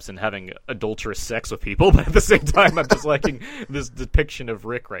stamps and having adulterous sex with people. But at the same time, I'm just liking this depiction of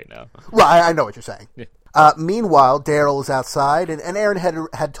Rick right now. Well, I know what you're saying. Yeah. Meanwhile, Daryl is outside, and Aaron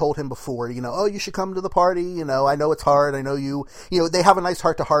had told him before, oh, you should come to the party. I know it's hard. I know they have a nice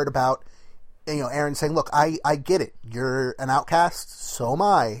heart-to-heart about, Aaron saying, look, I get it. You're an outcast, so am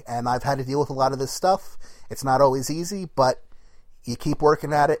I, and I've had to deal with a lot of this stuff. It's not always easy, but you keep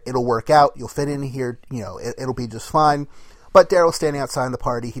working at it. It'll work out. You'll fit in here. It'll be just fine. But Daryl's standing outside the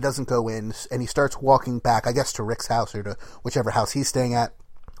party. He doesn't go in, and he starts walking back, I guess, to Rick's house or to whichever house he's staying at.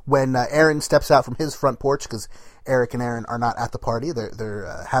 When Aaron steps out from his front porch, because Eric and Aaron are not at the party,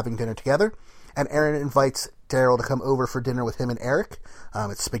 they're having dinner together, and Aaron invites Daryl to come over for dinner with him and Eric.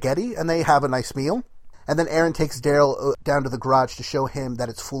 It's spaghetti, and they have a nice meal. And then Aaron takes Daryl down to the garage to show him that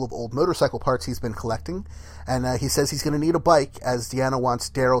it's full of old motorcycle parts he's been collecting. And he says he's going to need a bike, as Deanna wants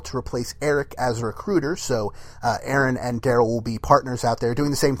Daryl to replace Eric as a recruiter. So Aaron and Daryl will be partners out there doing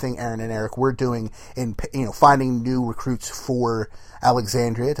the same thing Aaron and Eric were doing in finding new recruits for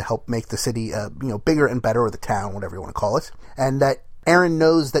Alexandria to help make the city bigger and better, or the town, whatever you want to call it. And that Aaron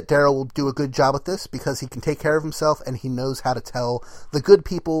knows that Daryl will do a good job at this because he can take care of himself and he knows how to tell the good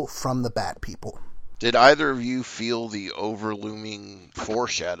people from the bad people. Did either of you feel the overlooming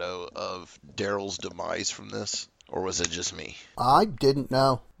foreshadow of Daryl's demise from this? Or was it just me? I didn't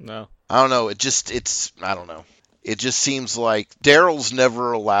know. No. I don't know. I don't know. It just seems like Daryl's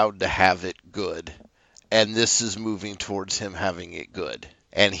never allowed to have it good. And this is moving towards him having it good.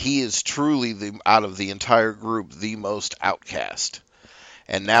 And he is truly, out of the entire group, the most outcast.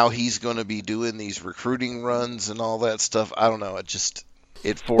 And now he's going to be doing these recruiting runs and all that stuff. I don't know.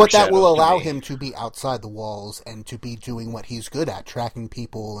 But that will allow him to be outside the walls and to be doing what he's good at, tracking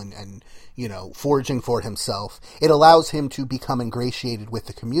people and foraging for himself. It allows him to become ingratiated with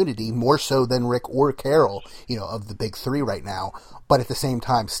the community, more so than Rick or Carol, of the big three right now, but at the same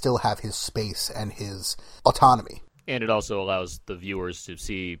time still have his space and his autonomy. And it also allows the viewers to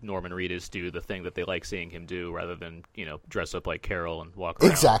see Norman Reedus do the thing that they like seeing him do, rather than, dress up like Carol and walk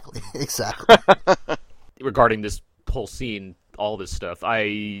around. Exactly. Regarding this whole scene, all this stuff,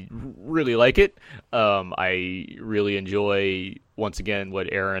 I really like it. I really enjoy, once again,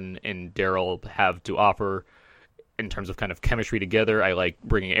 what Aaron and Daryl have to offer in terms of kind of chemistry together. I like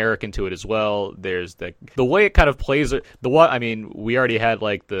bringing Eric into it as well. There's the way it kind of plays it. We already had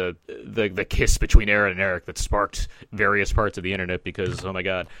like the kiss between Aaron and Eric that sparked various parts of the internet because, oh my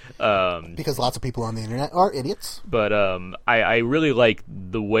god. Because lots of people on the internet are idiots. But I really like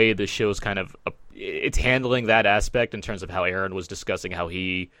the way the show's kind of it's handling that aspect in terms of how Aaron was discussing how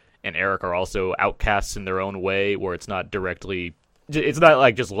he and Eric are also outcasts in their own way, where it's not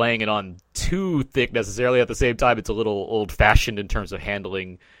like just laying it on too thick necessarily. At the same time, it's a little old-fashioned in terms of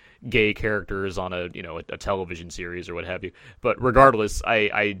handling gay characters on a television series or what have you. But regardless,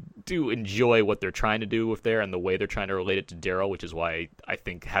 I do enjoy what they're trying to do with there and the way they're trying to relate it to Daryl, which is why I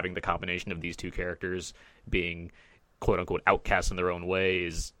think having the combination of these two characters being quote-unquote outcasts in their own way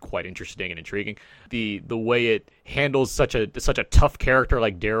is quite interesting and intriguing. The way it handles such a tough character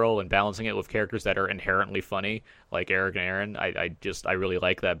like Daryl and balancing it with characters that are inherently funny like Eric and Aaron, I really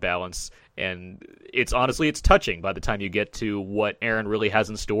like that balance. And it's touching by the time you get to what Aaron really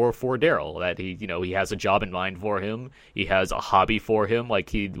has in store for Daryl, that he has a job in mind for him, he has a hobby for him, like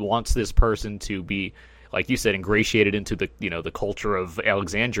he wants this person to be, like you said, ingratiated into the the culture of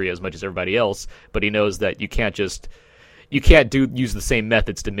Alexandria as much as everybody else, but he knows that you can't use the same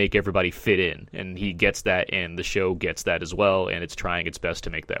methods to make everybody fit in, and he gets that, and the show gets that as well, and it's trying its best to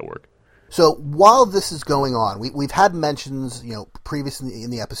make that work. So while this is going on, we've had mentions, previously in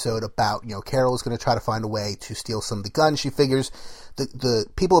the episode about, Carol is going to try to find a way to steal some of the guns. She figures the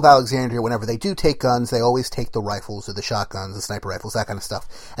people of Alexandria, whenever they do take guns, they always take the rifles or the shotguns, the sniper rifles, that kind of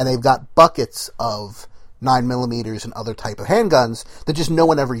stuff, and they've got buckets of 9mm and other type of handguns that just no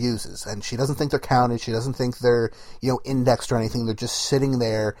one ever uses. And she doesn't think they're counted. She doesn't think they're, indexed or anything. They're just sitting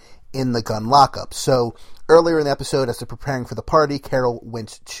there in the gun lockup. So earlier in the episode, as they're preparing for the party, Carol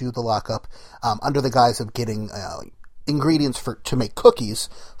went to the lockup under the guise of getting ingredients to make cookies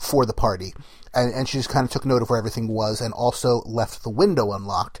for the party. And she just kind of took note of where everything was and also left the window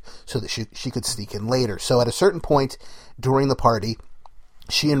unlocked so that she could sneak in later. So at a certain point during the party,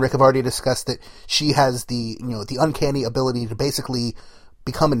 she and Rick have already discussed that she has the uncanny ability to basically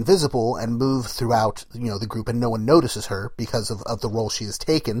become invisible and move throughout, the group, and no one notices her because of the role she has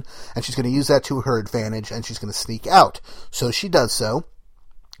taken, and she's going to use that to her advantage, and she's going to sneak out. So she does so,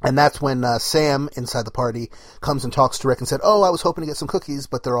 And that's when Sam, inside the party, comes and talks to Rick and said, "Oh, I was hoping to get some cookies,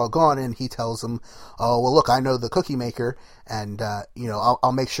 but they're all gone." And he tells him, "Oh, well, look, I know the cookie maker, and,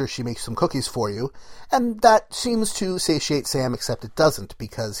 I'll make sure she makes some cookies for you." And that seems to satiate Sam, except it doesn't,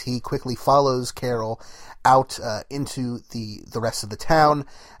 because he quickly follows Carol out into the rest of the town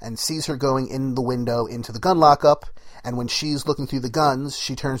and sees her going in the window into the gun lockup. And when she's looking through the guns,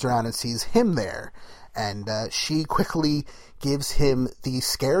 she turns around and sees him there. And she quickly gives him the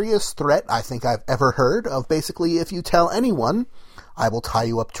scariest threat I think I've ever heard of basically, if you tell anyone, I will tie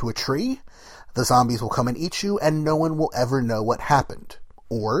you up to a tree, the zombies will come and eat you, and no one will ever know what happened.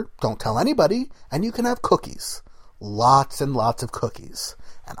 Or, don't tell anybody, and you can have cookies. Lots and lots of cookies.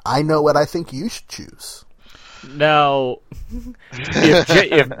 And I know what I think you should choose. Now,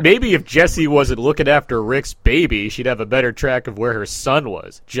 if Jessie wasn't looking after Rick's baby, she'd have a better track of where her son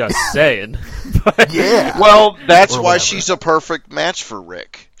was. Just saying. But, Yeah. Well, that's why she's a perfect match for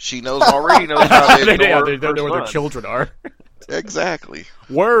Rick. She already knows how to ignore they know where their son. children are. Exactly.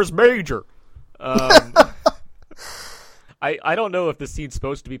 Where's Major? I don't know if the scene's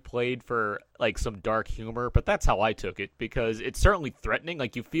supposed to be played for like some dark humor, but that's how I took it, because it's certainly threatening.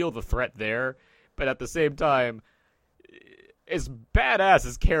 Like, you feel the threat there, but at the same time, as badass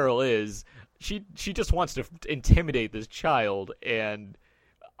as Carol is, she just wants to intimidate this child, and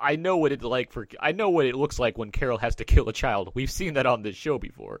I know what it looks like when Carol has to kill a child. We've seen that on this show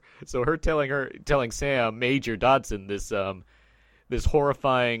before. So her telling Sam, Major Dodson, this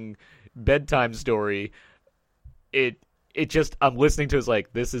horrifying bedtime story, it just, I'm listening to it, it's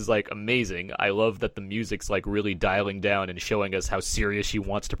like, this is like amazing. I love that the music's like really dialing down and showing us how serious she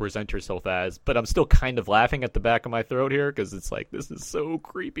wants to present herself as, but I'm still kind of laughing at the back of my throat here, because it's like, this is so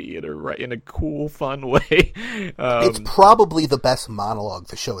creepy in a cool, fun way. It's probably the best monologue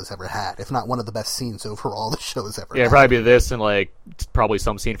the show has ever had, if not one of the best scenes overall the show has ever had. Yeah, probably be this and like probably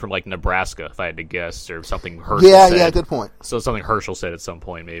some scene from like Nebraska, if I had to guess, or something Herschel said. Yeah, good point. So something Herschel said at some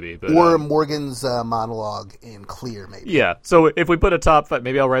point, maybe. But, or Morgan's monologue in Clear, maybe. Yeah, so if we put a top 5,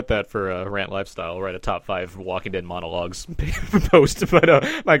 maybe I'll write that for Rant Lifestyle. I'll write a top 5 Walking Dead monologues post, but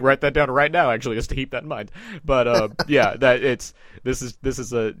I might write that down right now, actually, just to keep that in mind. But yeah, this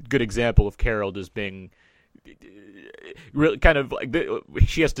is a good example of Carol just being really kind of like,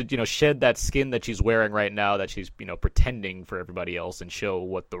 she has to shed that skin that she's wearing right now, that she's pretending for everybody else, and show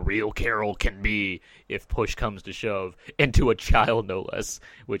what the real Carol can be if push comes to shove, and to a child no less,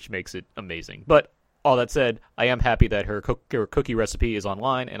 which makes it amazing. But all that said, I am happy that her cookie recipe is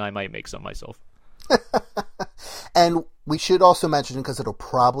online, and I might make some myself. And we should also mention, because it'll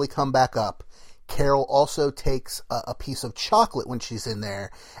probably come back up, Carol also takes a piece of chocolate when she's in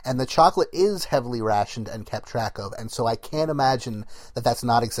there, and the chocolate is heavily rationed and kept track of, and so I can't imagine that that's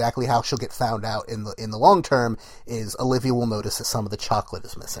not exactly how she'll get found out in the long term, is Olivia will notice that some of the chocolate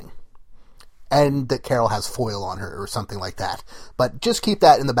is missing. And that Carol has foil on her or something like that. But just keep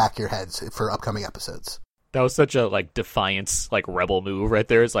that in the back of your heads for upcoming episodes. That was such a defiance, rebel move right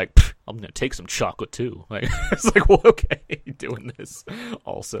there. It's like, I'm gonna take some chocolate too. It's like, well, okay, doing this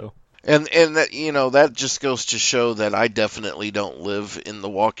also. And that that just goes to show that I definitely don't live in the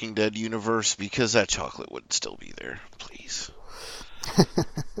Walking Dead universe, because that chocolate would still be there. Please.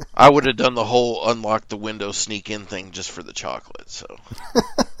 I would have done the whole unlock the window, sneak in thing just for the chocolate. So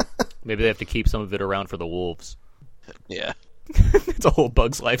maybe they have to keep some of it around for the wolves. Yeah. It's a whole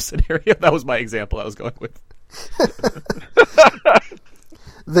Bug's Life scenario. That was my example I was going with.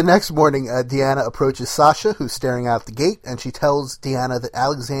 The next morning, Deanna approaches Sasha, who's staring out the gate, and she tells Deanna that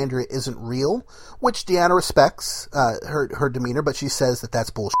Alexandria isn't real, which Deanna respects her demeanor, but she says that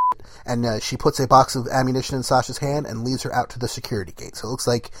that's bullshit. And she puts a box of ammunition in Sasha's hand and leads her out to the security gate. So it looks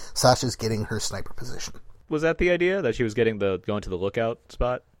like Sasha's getting her sniper position. Was that the idea, that she was going to the lookout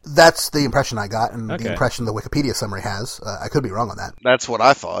spot? That's the impression I got, and okay. The impression the Wikipedia summary has. I could be wrong on that. That's what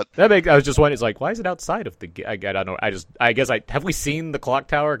I thought. I was just wondering, it's like, why is it outside of the gate? I don't know. I guess have we seen the clock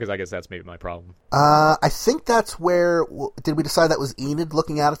tower? Because I guess that's maybe my problem. I think that's where, did we decide that was Enid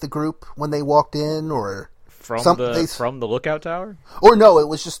looking out at the group when they walked in, or from the lookout tower? Or no, it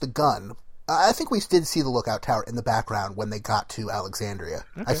was just the gun. I think we did see the lookout tower in the background when they got to Alexandria.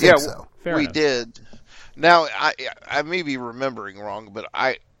 Okay. I think so. We did. Now, I may be remembering wrong, but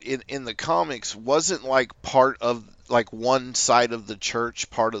in the comics, wasn't part of one side of the church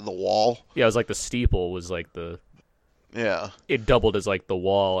part of the wall? Yeah, it was like the steeple was like the... Yeah. It doubled as the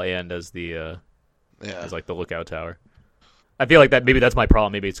wall and as the as the lookout tower. I feel like that maybe that's my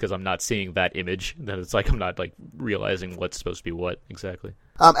problem. Maybe it's because I'm not seeing that image. That it's I'm not realizing what's supposed to be what exactly.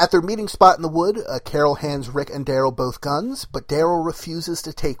 At their meeting spot in the wood, Carol hands Rick and Daryl both guns, but Daryl refuses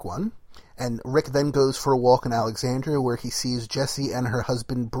to take one. And Rick then goes for a walk in Alexandria where he sees Jesse and her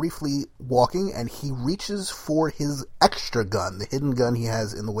husband briefly walking, and he reaches for his extra gun, the hidden gun he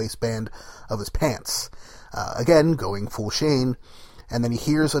has in the waistband of his pants. Again, going full Shane. And then he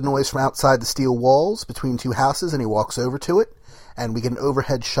hears a noise from outside the steel walls between two houses, and he walks over to it. And we get an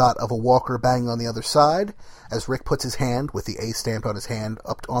overhead shot of a walker banging on the other side as Rick puts his hand, with the A stamped on his hand,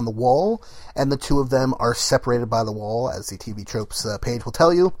 up on the wall. And the two of them are separated by the wall, as the TV Tropes page will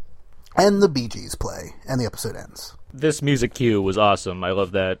tell you. And the Bee Gees play, and the episode ends. This music cue was awesome. I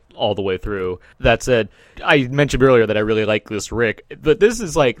love that all the way through. That said, I mentioned earlier that I really like this Rick, but this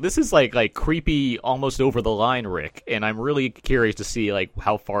is like creepy, almost over the line Rick, and I'm really curious to see like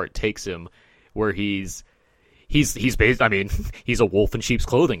how far it takes him, where he's based. I mean, he's a wolf in sheep's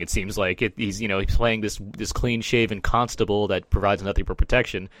clothing. It seems like he's playing this clean shaven constable that provides nothing but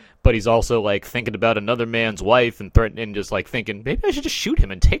protection, but he's also like thinking about another man's wife and threatening, and just like thinking maybe I should just shoot him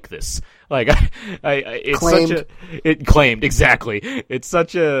and take this. Like it's claimed. It claimed exactly. It's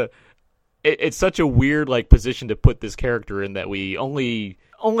such a weird like position to put this character in, that we only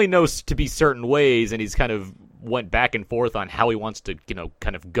knows to be certain ways, and he's kind of went back and forth on how he wants to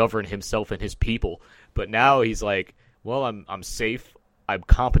kind of govern himself and his people. But now he's like, well, I'm safe. I'm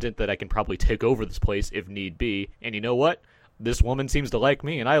competent that I can probably take over this place if need be. And you know what? This woman seems to like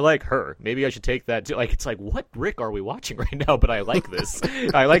me, and I like her. Maybe I should take that too. Like, it's like, what Rick are we watching right now? But I like this.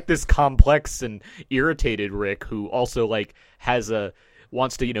 I like this complex and irritated Rick, who also like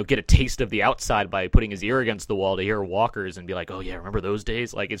wants to get a taste of the outside by putting his ear against the wall to hear walkers and be like, oh yeah, remember those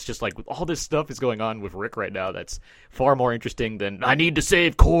days? Like, it's just like all this stuff is going on with Rick right now that's far more interesting than I need to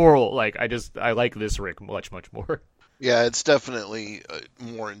save Coral. Like, I like this Rick much more. Yeah, it's definitely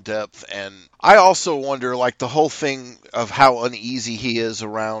more in depth, and I also wonder, like, the whole thing of how uneasy he is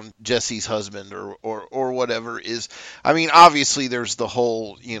around Jesse's husband or whatever is. I mean, obviously there's the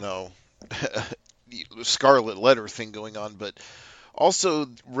whole Scarlet Letter thing going on, but also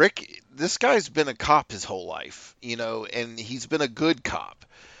Rick, this guy's been a cop his whole life, and he's been a good cop,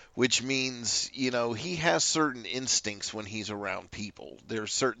 which means, he has certain instincts when he's around people.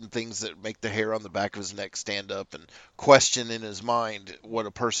 There's certain things that make the hair on the back of his neck stand up and question in his mind what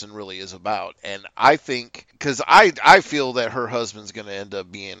a person really is about. And I think, because I feel that her husband's going to end up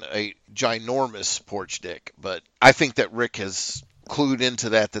being a ginormous porch dick, but I think that Rick has clued into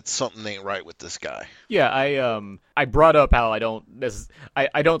that something ain't right with this guy. Yeah, I brought up how I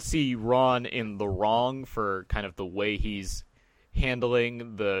don't see Ron in the wrong for kind of the way he's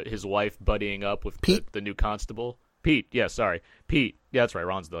handling his wife buddying up with the new constable. Pete, yeah, sorry. Pete, yeah, that's right.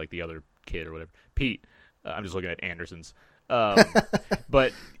 Ron's the other kid or whatever. Pete, I'm just looking at Anderson's.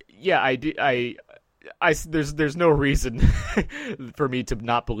 But yeah, there's no reason for me to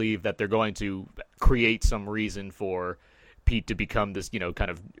not believe that they're going to create some reason for Pete to become this,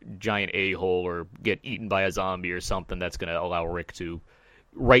 kind of giant a-hole or get eaten by a zombie or something that's going to allow Rick to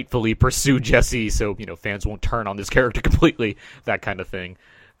rightfully pursue Jesse, so fans won't turn on this character completely, that kind of thing.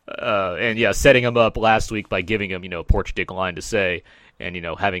 And yeah, setting him up last week by giving him a porch dick line to say, and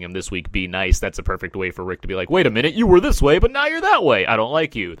having him this week be nice, that's a perfect way for Rick to be like, wait a minute, you were this way but now you're that way, I don't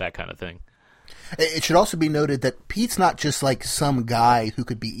like you, that kind of thing. It should also be noted that Pete's not just like some guy who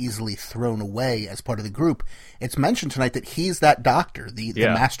could be easily thrown away as part of the group. It's mentioned tonight that he's that doctor, the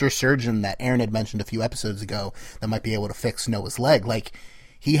master surgeon that Aaron had mentioned a few episodes ago that might be able to fix Noah's leg. Like,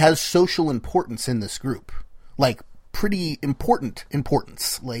 he has social importance in this group. Like, pretty important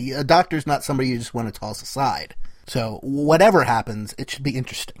importance. Like, a doctor's not somebody you just want to toss aside. So, whatever happens, it should be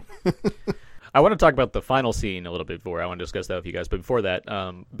interesting. I want to talk about the final scene a little bit before. I want to discuss that with you guys. But before that,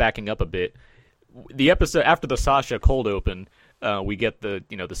 backing up a bit, the episode after the Sasha cold open, we get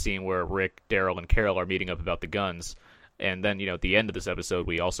the scene where Rick, Daryl, and Carol are meeting up about the guns, and then at the end of this episode,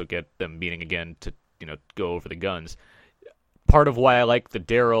 we also get them meeting again to go over the guns. Part of why I like the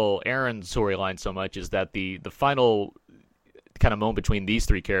Daryl Aaron storyline so much is that the final kind of moment between these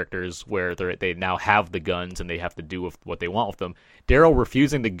three characters where they now have the guns and they have to do with what they want with them. Daryl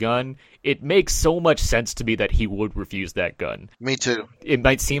refusing the gun, it makes so much sense to me that he would refuse that gun. Me too. It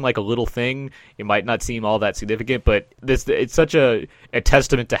might seem like a little thing. It might not seem all that significant, but it's such a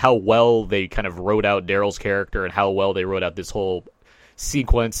testament to how well they kind of wrote out Daryl's character and how well they wrote out this whole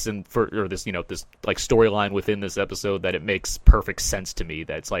sequence and this this like storyline within this episode that it makes perfect sense to me.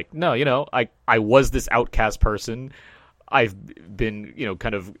 That it's like, no, I was this outcast person. I've been,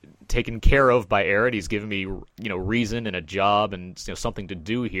 kind of taken care of by Aaron. He's given me, reason and a job and something to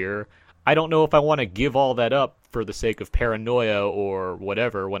do here. I don't know if I want to give all that up for the sake of paranoia or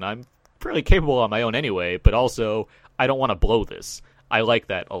whatever when I'm fairly capable on my own anyway, but also I don't want to blow this. I like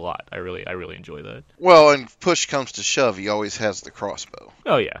that a lot. I really enjoy that. Well, and push comes to shove, he always has the crossbow.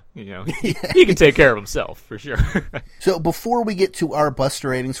 Oh yeah, he can take care of himself for sure. So before we get to our Buster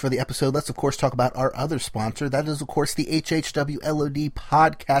ratings for the episode, let's of course talk about our other sponsor. That is of course the HHWLOD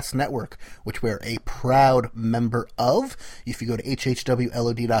Podcast Network, which we're a proud member of. If you go to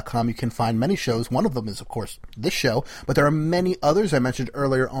hhwlod.com, you can find many shows. One of them is of course this show, but there are many others I mentioned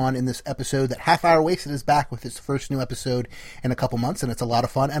earlier on in this episode. That Half Hour Wasted is back with its first new episode in a couple months, and it's a lot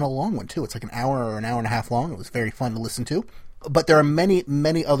of fun and a long one too. It's like an hour or an hour and a half long. It was very fun to listen to. But there are many,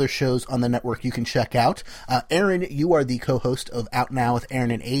 many other shows on the network you can check out. Aaron, you are the co-host of Out Now with Aaron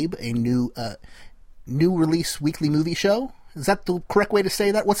and Abe, a new release weekly movie show. Is that the correct way to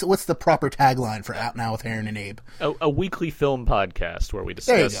say that? What's the proper tagline for Out Now with Aaron and Abe? A weekly film podcast where we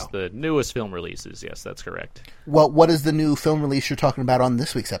discuss the newest film releases. Yes, that's correct. Well, what is the new film release you're talking about on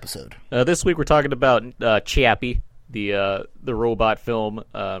this week's episode? This week we're talking about Chappie, the robot film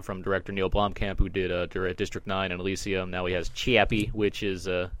from director Neil Blomkamp, who did District 9 and Elysium. Now he has Chappie, which is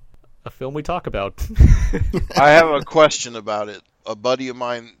a film we talk about. I have a question about it. A buddy of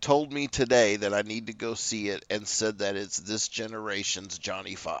mine told me today that I need to go see it and said that it's this generation's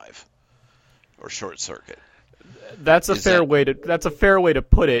Johnny Five or Short Circuit. That's a fair way to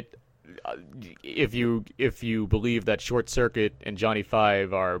put it. If you believe that Short Circuit and Johnny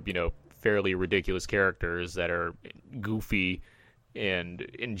Five are, fairly ridiculous characters that are goofy and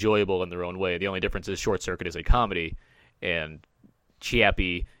enjoyable in their own way. The only difference is Short Circuit is a comedy and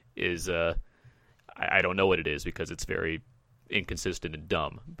Chappie is I don't know what it is because it's very inconsistent and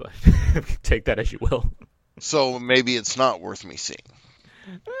dumb, but take that as you will. So maybe it's not worth me seeing.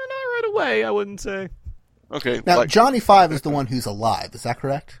 Not right away, I wouldn't say. Okay. Now, Johnny Five is the one who's alive, is that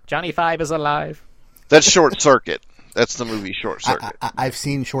correct? Johnny Five is alive. That's Short Circuit. That's the movie Short Circuit. I've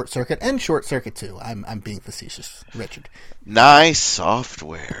seen Short Circuit and Short Circuit 2. I'm being facetious, Richard. Nice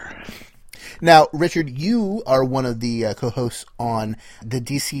software. Now, Richard, you are one of the co-hosts on the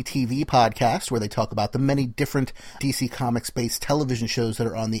DC TV podcast, where they talk about the many different DC Comics-based television shows that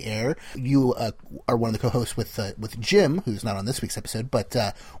are on the air. You are one of the co-hosts with Jim, who's not on this week's episode. But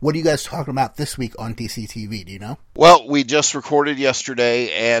what are you guys talking about this week on DC TV? Do you know? Well, we just recorded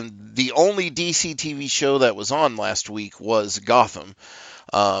yesterday, and the only DC TV show that was on last week was Gotham.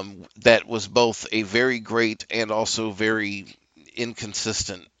 That was both a very great and also very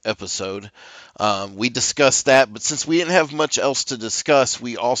inconsistent episode. We discussed that, but since we didn't have much else to discuss,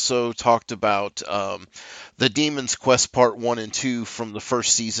 we also talked about the Demon's Quest Part 1 and 2 from the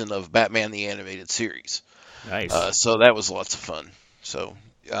first season of Batman the Animated Series. Nice. So that was lots of fun. So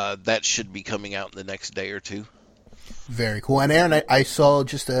that should be coming out in the next day or two. Very cool. And Aaron, I saw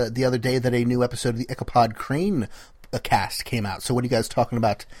just the other day that a new episode of the Ichabod Crane cast came out. So what are you guys talking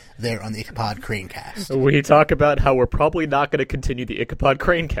about there on the Ichabod Crane cast? We talk about how we're probably not going to continue the Ichabod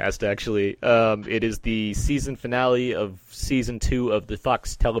Crane cast, actually. It is the season finale of season 2 of the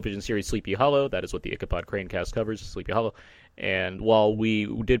Fox television series Sleepy Hollow. That is what the Ichabod Crane cast covers, Sleepy Hollow. And while we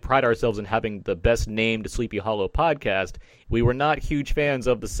did pride ourselves in having the best named Sleepy Hollow podcast, we were not huge fans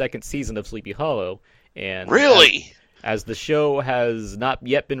of the second season of Sleepy Hollow. And really? As the show has not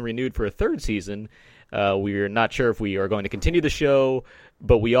yet been renewed for a third season, we're not sure if we are going to continue the show,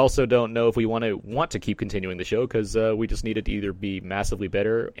 but we also don't know if we want to keep continuing the show because we just need it to either be massively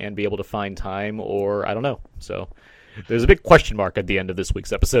better and be able to find time, or I don't know. So there's a big question mark at the end of this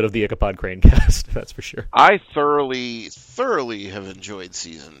week's episode of the Ichabod Crane cast. That's for sure. I thoroughly have enjoyed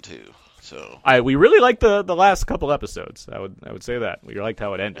season 2. So we really liked the last couple episodes. I would say that we liked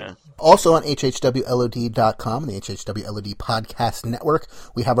how it ended. Yeah. Also on hhwlod.com, the HHWLOD Podcast Network,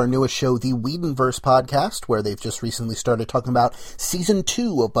 we have our newest show, the Whedonverse Podcast, where they've just recently started talking about Season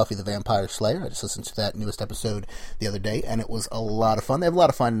 2 of Buffy the Vampire Slayer. I just listened to that newest episode the other day, and it was a lot of fun. They have a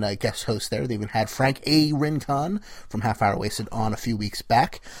lot of fun guest hosts there. They even had Frank A. Rincon from Half Hour Wasted on a few weeks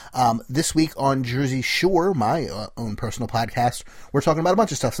back. This week on Jersey Shore, my own personal podcast, we're talking about a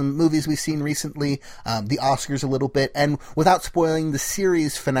bunch of stuff. Some movies we've seen recently, the Oscars a little bit, and without spoiling the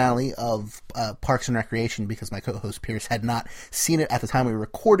series finale of Parks and Recreation, because my co-host Pierce had not seen it at the time we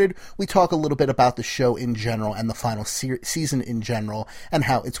recorded, we talk a little bit about the show in general and the final season in general, and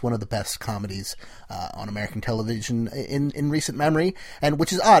how it's one of the best comedies on American television in recent memory, and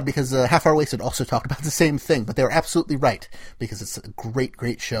which is odd because Half Hour Wasted also talked about the same thing, but they were absolutely right, because it's a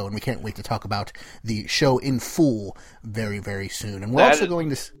great show, and we can't wait to talk about the show in full very, very soon. And we're also going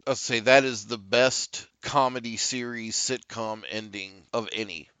to... I'll say that is the best comedy series sitcom ending of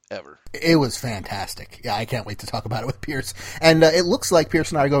any ever. It was fantastic. Yeah, I can't wait to talk about it with Pierce. And it looks like Pierce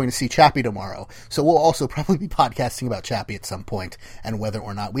and I are going to see Chappie tomorrow, so we'll also probably be podcasting about Chappie at some point, and whether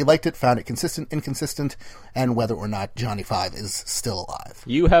or not we liked it, found it consistent, inconsistent, and whether or not Johnny Five is still alive.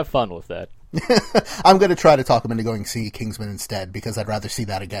 You have fun with that. I'm going to try to talk him into going to see Kingsman instead, because I'd rather see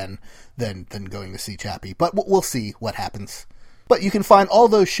that again than going to see Chappie. But we'll see what happens. But you can find all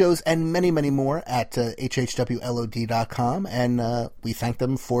those shows and many, many more at hhwlod.com, and we thank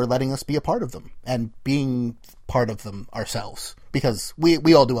them for letting us be a part of them and being part of them ourselves, because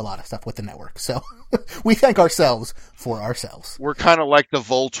we all do a lot of stuff with the network. So we thank ourselves for ourselves. We're kind of like the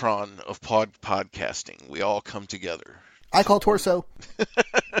Voltron of podcasting. We all come together. I call Torso.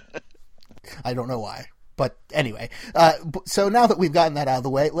 I don't know why. But anyway, so now that we've gotten that out of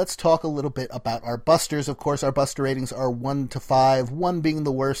the way, let's talk a little bit about our busters. Of course, our buster ratings are 1 to 5, 1 being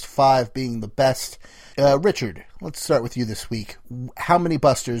the worst, 5 being the best. Richard, let's start with you this week. How many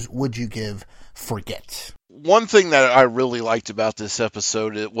busters would you give Forget? One thing that I really liked about this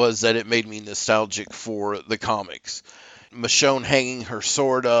episode was that it made me nostalgic for the comics. Michonne hanging her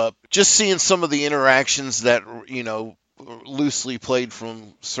sword up, just seeing some of the interactions that, loosely played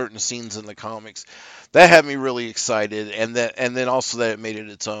from certain scenes in the comics. That had me really excited, and then also that it made it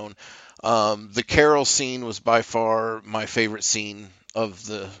its own. The Carol scene was by far my favorite scene of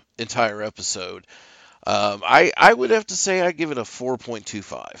the entire episode. I would have to say I give it a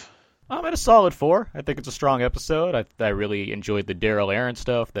 4.25. I'm at a solid 4. I think it's a strong episode. I really enjoyed the Daryl Aaron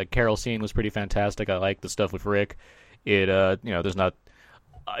stuff. The Carol scene was pretty fantastic. I like the stuff with Rick. There's not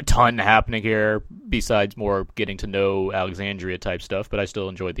a ton happening here besides more getting to know Alexandria type stuff, but I still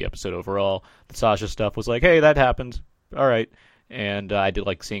enjoyed the episode overall. The Sasha stuff was like, hey, that happened. All right. And I did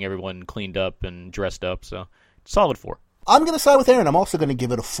like seeing everyone cleaned up and dressed up, so solid 4. I'm going to side with Aaron. I'm also going to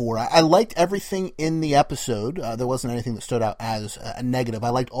give it a 4. I liked everything in the episode. There wasn't anything that stood out as a negative. I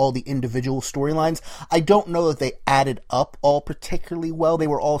liked all the individual storylines. I don't know that they added up all particularly well. They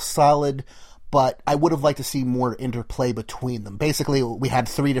were all solid, but I would have liked to see more interplay between them. Basically, we had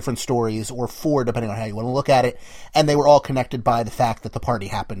 3 different stories, or 4, depending on how you want to look at it, and they were all connected by the fact that the party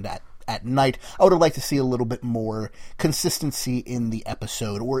happened at night. I would have liked to see a little bit more consistency in the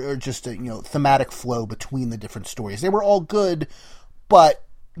episode, or just a thematic flow between the different stories. They were all good, but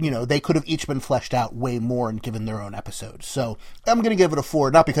they could have each been fleshed out way more and given their own episodes. So I'm going to give it a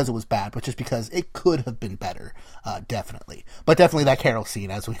 4, not because it was bad, but just because it could have been better, definitely. But definitely that Carol scene,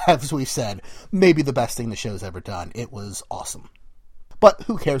 as we said, maybe the best thing the show's ever done. It was awesome. But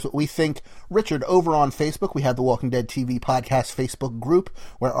who cares what we think? Richard, over on Facebook, we have the Walking Dead TV Podcast Facebook group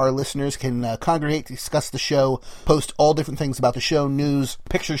where our listeners can congregate, discuss the show, post all different things about the show, news,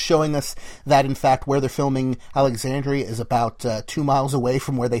 pictures showing us that, in fact, where they're filming Alexandria is about 2 miles away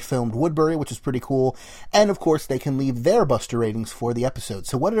from where they filmed Woodbury, which is pretty cool. And, of course, they can leave their Buster ratings for the episode.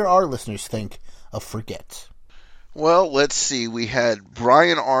 So what did our listeners think of Forget? Well, let's see. We had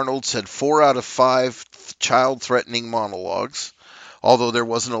Brian Arnold said 4 out of 5 child-threatening monologues. Although there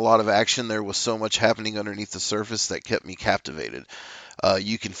wasn't a lot of action, there was so much happening underneath the surface that kept me captivated.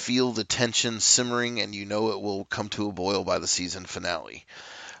 You can feel the tension simmering, and you know it will come to a boil by the season finale.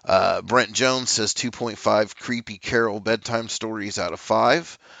 Brent Jones says 2.5 creepy Carol bedtime stories out of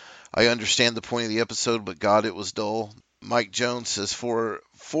 5. I understand the point of the episode, but God, it was dull. Mike Jones says 4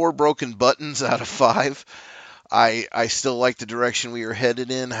 broken buttons out of 5. I still like the direction we are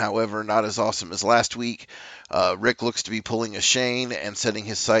headed in, however, not as awesome as last week. Rick looks to be pulling a Shane and setting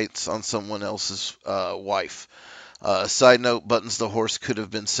his sights on someone else's wife. Side note, Buttons the horse could have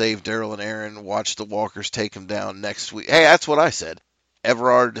been saved. Daryl and Aaron watch the walkers take him down next week. Hey, that's what I said.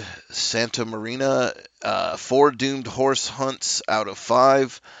 Everard Santa Marina, 4 doomed horse hunts out of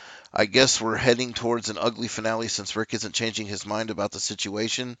 5. I guess we're heading towards an ugly finale since Rick isn't changing his mind about the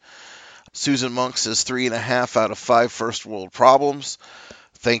situation. Susan Monk says 3.5 out of 5 first world problems.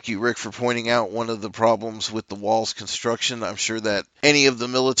 Thank you, Rick, for pointing out one of the problems with the wall's construction. I'm sure that any of the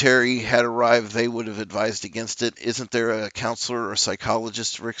military had arrived, they would have advised against it. Isn't there a counselor or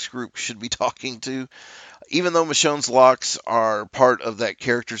psychologist Rick's group should be talking to? Even though Michonne's locks are part of that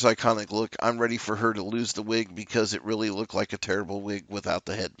character's iconic look, I'm ready for her to lose the wig because it really looked like a terrible wig without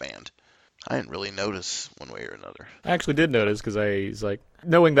the headband. I didn't really notice one way or another. I actually did notice because I was like,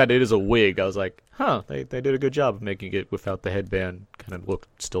 knowing that it is a wig, I was like, they did a good job of making it without the headband kind of look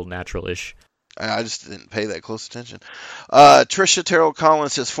still natural-ish. I just didn't pay that close attention. Trisha Terrell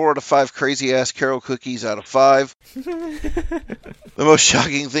Collins says 4 out of 5 crazy-ass Carol cookies out of 5. The most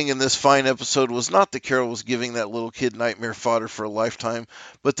shocking thing in this fine episode was not that Carol was giving that little kid nightmare fodder for a lifetime,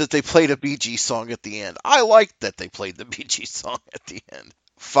 but that they played a Bee Gees song at the end. I liked that they played the Bee Gees song at the end.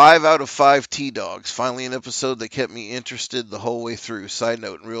 5 out of 5 T-Dogs. Finally an episode that kept me interested the whole way through. Side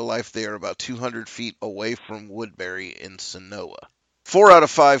note, in real life they are about 200 feet away from Woodbury in Sonoa. 4 out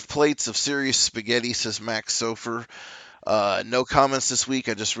of 5 plates of serious spaghetti, says Max Sofer. No comments this week.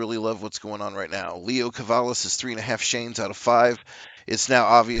 I just really love what's going on right now. Leo Cavalis is 3.5 Shanes out of 5. It's now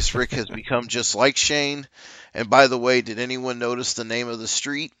obvious Rick has become just like Shane. And by the way, did anyone notice the name of the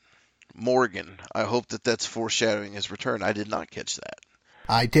street? Morgan. I hope that's foreshadowing his return. I did not catch that.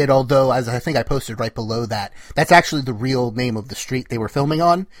 I did, although, as I think I posted right below that, that's actually the real name of the street they were filming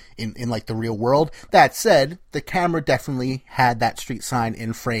on, in like, the real world. That said, the camera definitely had that street sign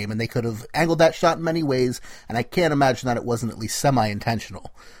in frame, and they could have angled that shot in many ways, and I can't imagine that it wasn't at least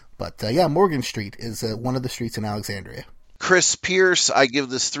semi-intentional. But, yeah, Morgan Street is one of the streets in Alexandria. Chris Pierce, I give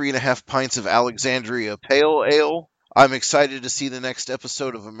this 3.5 pints of Alexandria Pale Ale. I'm excited to see the next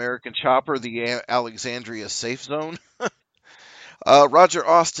episode of American Chopper, the Alexandria Safe Zone. Roger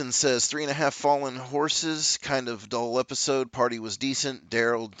Austin says 3.5 Fallen Horses, kind of dull episode. Party was decent.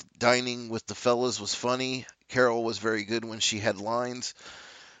 Daryl dining with the fellas was funny. Carol was very good when she had lines.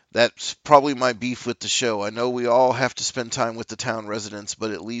 That's probably my beef with the show. I know we all have to spend time with the town residents, but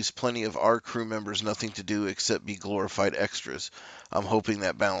it leaves plenty of our crew members nothing to do except be glorified extras. I'm hoping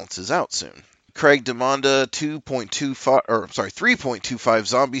that balances out soon. Craig DeMonda, 3.25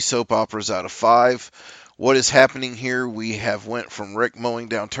 zombie soap operas out of 5. What is happening here? We have went from Rick mowing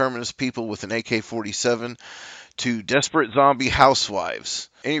down Terminus people with an AK-47 to desperate zombie housewives.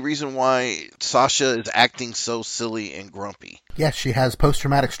 Any reason why Sasha is acting so silly and grumpy? Yes, she has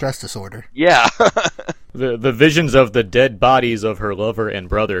post-traumatic stress disorder. Yeah. The visions of the dead bodies of her lover and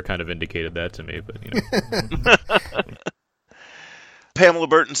brother kind of indicated that to me, but Pamela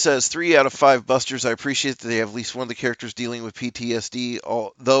Burton says 3 out of 5 Busters. I appreciate that they have at least one of the characters dealing with PTSD,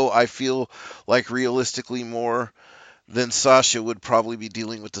 although I feel like realistically more than Sasha would probably be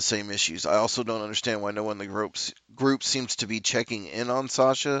dealing with the same issues. I also don't understand why no one in the group seems to be checking in on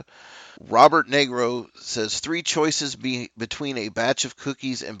Sasha. Robert Negro says 3 choices between a batch of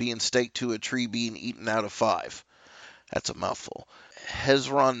cookies and being staked to a tree being eaten out of 5. That's a mouthful.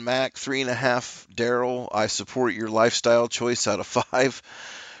 Hezron Mac, 3.5 Daryl. I support your lifestyle choice out of 5.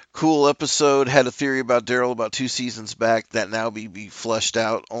 Cool episode. Had a theory about Daryl about 2 seasons back that now be fleshed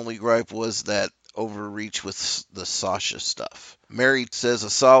out. Only gripe was that overreach with the Sasha stuff. Mary says a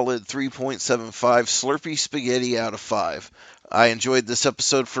solid 3.75 Slurpee Spaghetti out of 5. I enjoyed this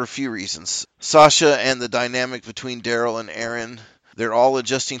episode for a few reasons. Sasha and the dynamic between Daryl and Aaron. They're all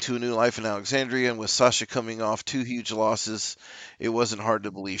adjusting to a new life in Alexandria, and with Sasha coming off 2 huge losses, it wasn't hard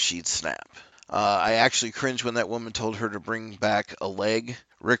to believe she'd snap. I actually cringed when that woman told her to bring back a leg.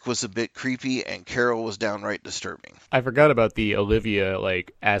 Rick was a bit creepy, and Carol was downright disturbing. I forgot about the Olivia,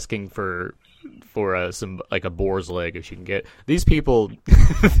 asking for some, a boar's leg if she can get. These people,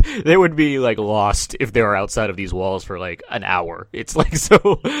 they would be, lost if they were outside of these walls for, an hour. It's, they're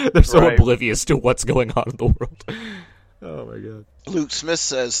so right. Oblivious to what's going on in the world. Oh, my God. Luke Smith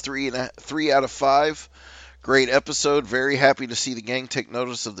says 3 out of 5. Great episode. Very happy to see the gang take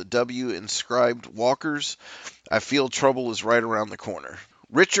notice of the W-inscribed walkers. I feel trouble is right around the corner.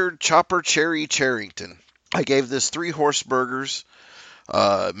 Richard Chopper Cherry Charrington. I gave this 3 horse burgers.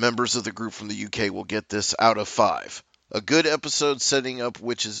 Members of the group from the UK will get this out of 5. A good episode setting up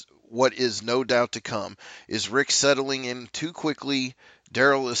what is no doubt to come. Is Rick settling in too quickly?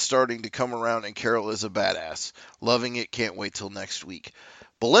 Daryl is starting to come around, and Carol is a badass. Loving it, can't wait till next week.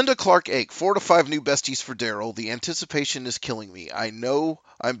 Belinda Clark-Ake, 4 to 5 new besties for Daryl. The anticipation is killing me. I know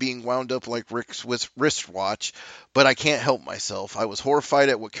I'm being wound up like Rick's wristwatch, but I can't help myself. I was horrified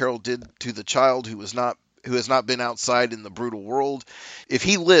at what Carol did to the child who has not been outside in the brutal world. If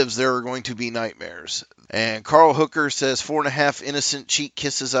he lives, there are going to be nightmares. And Carl Hooker says 4.5 innocent cheek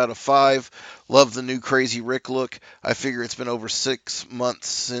kisses out of 5. Love the new crazy Rick look. I figure it's been over 6 months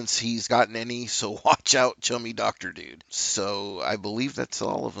since he's gotten any, so watch out, chummy doctor dude. So I believe that's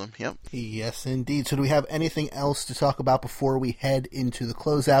all of them. Yep. Yes, indeed. So do we have anything else to talk about before we head into the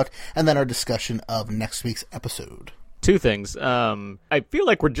closeout and then our discussion of next week's episode? 2 things. I feel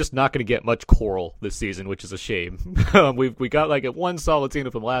like we're just not going to get much Coral this season, which is a shame. We got one solid scene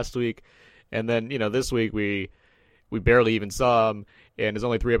of him last week, and then this week we barely even saw him, and there's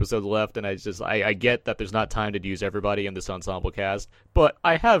only 3 episodes left. And I get that there's not time to use everybody in this ensemble cast, but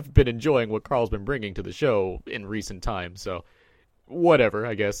I have been enjoying what Carl's been bringing to the show in recent times. So whatever,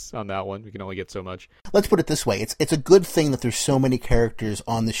 I guess, on that one. We can only get so much. Let's put it this way. It's a good thing that there's so many characters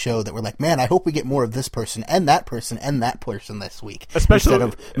on the show that we're like, man, I hope we get more of this person and that person and that person this week. Especially, instead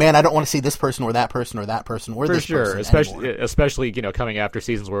of, man, I don't want to see this person or that person or that person or this person especially coming after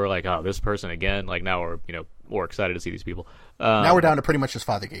seasons where we're like, oh, this person again. Now we're, more excited to see these people. Now we're down to pretty much just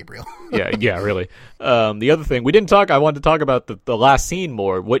Father Gabriel. yeah, really. The other thing I wanted to talk about the last scene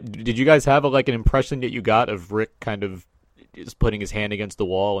more. What did you guys have an impression that you got of Rick kind of just putting his hand against the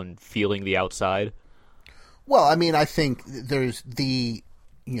wall and feeling the outside? Well, I mean, I think there's the,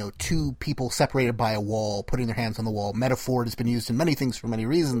 two people separated by a wall, putting their hands on the wall. Metaphor has been used in many things for many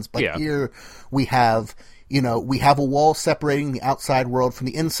reasons, but here we have, we have a wall separating the outside world from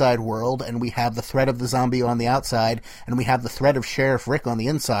the inside world, and we have the threat of the zombie on the outside, and we have the threat of Sheriff Rick on the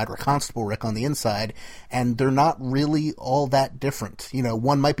inside, or Constable Rick on the inside, and they're not really all that different.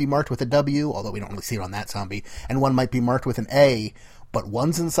 One might be marked with a W, although we don't really see it on that zombie, and one might be marked with an A, but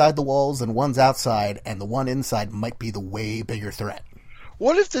one's inside the walls and one's outside, and the one inside might be the way bigger threat.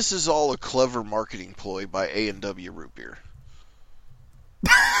 What if this is all a clever marketing ploy by A&W Root Beer?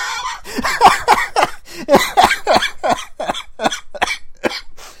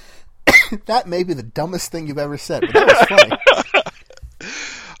 That may be the dumbest thing you've ever said, but that was funny.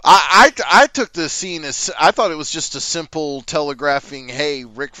 I took this scene as, I thought it was just a simple telegraphing, hey,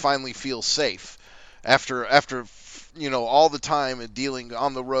 Rick finally feels safe after all the time and dealing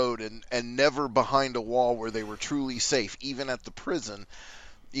on the road and never behind a wall where they were truly safe, even at the prison.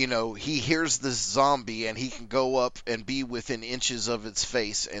 He hears this zombie and he can go up and be within inches of its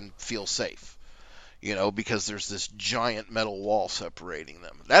face and feel safe, because there's this giant metal wall separating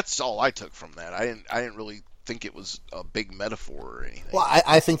them. That's all I took from that. I didn't really think it was a big metaphor or anything. Well,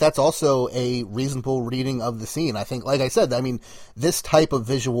 I think that's also a reasonable reading of the scene. I think, like I said, this type of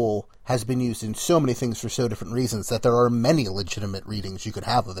visual has been used in so many things for so different reasons that there are many legitimate readings you could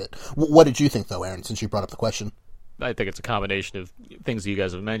have of it. What did you think, though, Aaron, since you brought up the question? I think it's a combination of things that you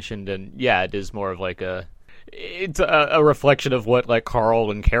guys have mentioned, and yeah, it is more of it's a reflection of what Carl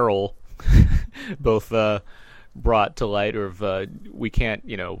and Carol both brought to light, or of we can't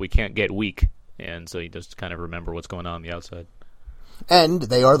get weak. And so you just kind of remember what's going on the outside. And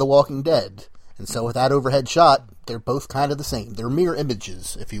they are the Walking Dead. And so with that overhead shot, they're both kind of the same. They're mirror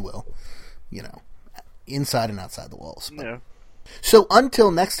images, if you will. Inside and outside the walls. Yeah. So until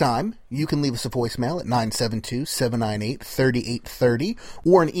next time, you can leave us a voicemail at 972-798-3830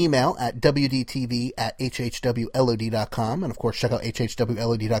 or an email at wdtv@hhwlod.com. And of course, check out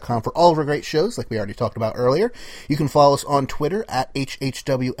hhwlod.com for all of our great shows, like we already talked about earlier. You can follow us on Twitter at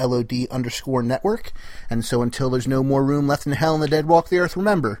hhwlod_network. And so until there's no more room left in hell and the dead walk the earth,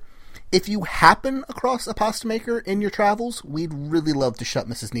 remember, if you happen across a pasta maker in your travels, we'd really love to shut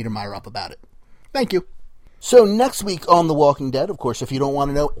Mrs. Niedermeyer up about it. Thank you. So next week on The Walking Dead, of course, if you don't want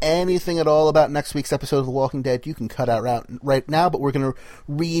to know anything at all about next week's episode of The Walking Dead, you can cut out right now, but we're going to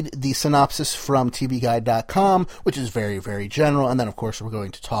read the synopsis from TVGuide.com, which is very, very general, and then, of course, we're going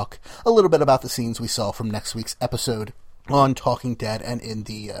to talk a little bit about the scenes we saw from next week's episode on Talking Dead and in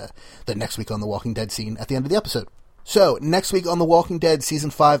the next week on The Walking Dead scene at the end of the episode. So, next week on The Walking Dead, Season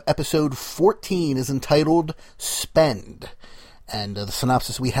 5, Episode 14 is entitled Spend. And the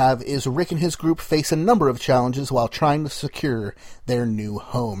synopsis we have is Rick and his group face a number of challenges while trying to secure their new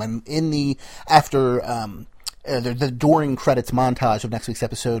home. And in the during credits montage of next week's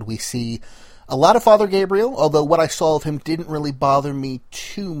episode, we see a lot of Father Gabriel, although what I saw of him didn't really bother me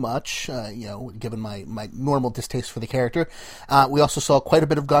too much, given my normal distaste for the character. We also saw quite a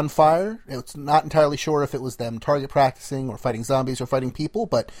bit of gunfire. It's not entirely sure if it was them target practicing or fighting zombies or fighting people,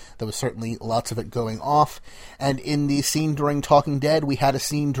 but there was certainly lots of it going off. And in the scene during Talking Dead, we had a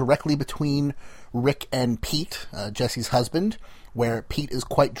scene directly between Rick and Pete, Jesse's husband, where Pete is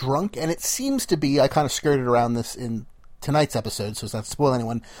quite drunk, and it seems to be, I kind of skirted around this in tonight's episode, so as not to spoil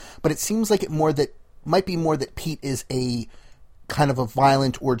anyone, but it seems like might be more that Pete is a kind of a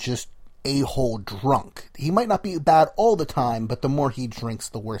violent or just a-hole drunk. He might not be bad all the time, but the more he drinks,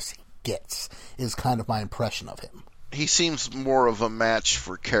 the worse he gets, is kind of my impression of him. He seems more of a match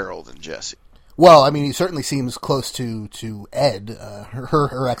for Carol than Jesse. Well, I mean, he certainly seems close to Ed,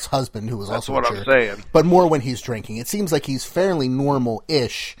 her ex-husband, who was also a jerk. That's what I'm saying. But more when he's drinking. It seems like he's fairly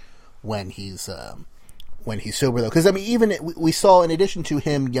normal-ish when he's sober, though. Because, I mean, even we saw, in addition to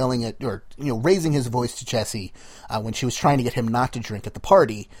him yelling at, or, raising his voice to Jessie when she was trying to get him not to drink at the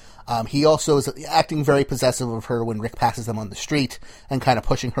party, he also is acting very possessive of her when Rick passes them on the street and kind of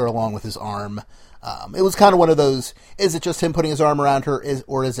pushing her along with his arm. It was kind of one of those, is it just him putting his arm around her,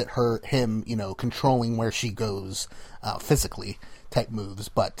 or is it him, controlling where she goes physically type moves,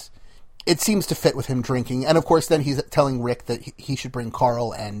 but it seems to fit with him drinking, and of course then he's telling Rick that he should bring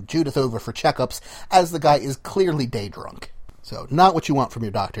Carl and Judith over for checkups, as the guy is clearly day drunk. So, not what you want from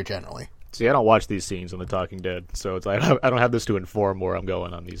your doctor generally. See, I don't watch these scenes on The Talking Dead, so it's I don't have this to inform where I'm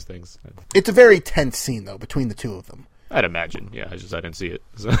going on these things. It's a very tense scene, though, between the two of them. I'd imagine. Yeah, I didn't see it.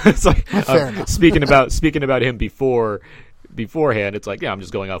 So it's like Fair enough. speaking about him beforehand. It's like, yeah, I'm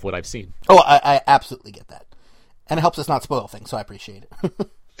just going off what I've seen. Oh, I absolutely get that, and it helps us not spoil things, so I appreciate it.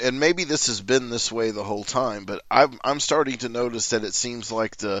 And maybe this has been this way the whole time, but I'm starting to notice that it seems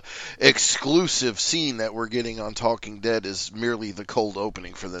like the exclusive scene that we're getting on Talking Dead is merely the cold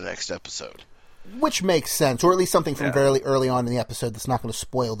opening for the next episode. Which makes sense, or at least something from very early on in the episode that's not going to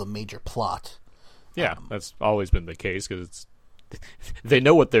spoil the major plot. Yeah, that's always been the case because they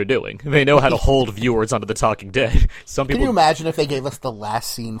know what they're doing. They know how to hold viewers onto the Talking Dead. Some people. Can you imagine if they gave us the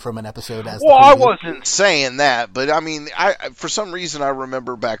last scene from an episode as? Well, the I preview? wasn't saying that, but I mean, for some reason I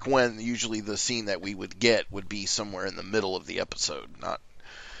remember back when usually the scene that we would get would be somewhere in the middle of the episode, not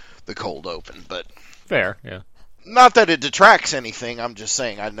the cold open. But Fair, yeah. not that it detracts anything. I'm just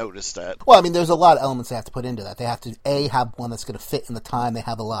saying I noticed that. Well, I mean, there's a lot of elements they have to put into that. They have to have one that's going to fit in the time they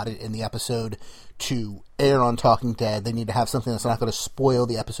have allotted in the episode to air on Talking Dead. They need to have something that's not going to spoil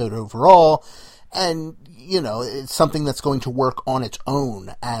the episode overall, and it's something that's going to work on its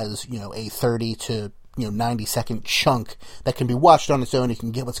own as a 30 to 90-second chunk that can be watched on its own. You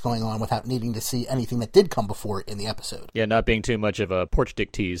can get what's going on without needing to see anything that did come before it in the episode. Yeah, not being too much of a porch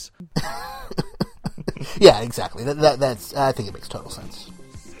dick tease. Yeah, exactly. That's. I think it makes total sense.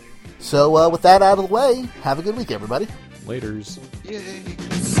 So with that out of the way, have a good week, everybody. Laters. Yay.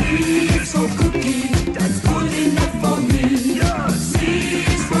 Six for cookie, that's good enough for me. Yeah.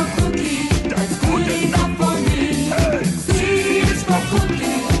 Six for cookie, that's good enough for me. Hey. Six for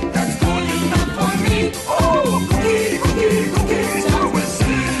cookie, that's good enough for me. Oh, cookie, cookie, cookie, I will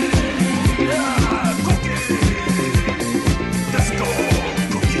see. Yeah, cookie. Let's go,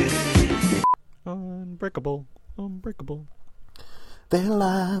 cookie. Unbreakable. They're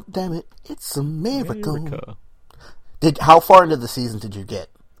alive, damn it, it's a miracle. America. How far into the season did you get?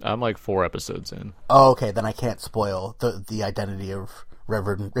 I'm like 4 episodes in. Oh, okay, then I can't spoil the identity of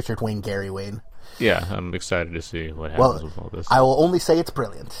Reverend Richard Wayne Gary Wayne. Yeah, I'm excited to see what happens with all this. I will only say it's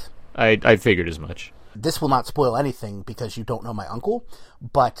brilliant. I figured as much. This will not spoil anything because you don't know my uncle,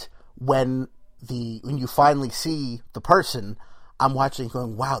 but when you finally see the person, I'm watching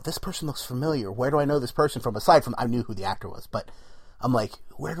going, wow, this person looks familiar. Where do I know this person from? Aside from, I knew who the actor was, but I'm like,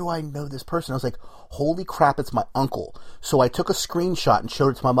 where do I know this person? I was like, holy crap, it's my uncle. So I took a screenshot and showed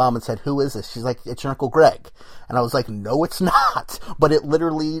it to my mom and said, who is this? She's like, it's your Uncle Greg. And I was like, no, it's not. But it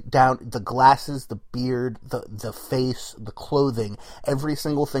literally, down the glasses, the beard, the face, the clothing, every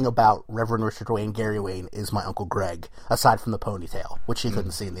single thing about Reverend Richard Wayne Gary Wayne is my Uncle Greg, aside from the ponytail, which he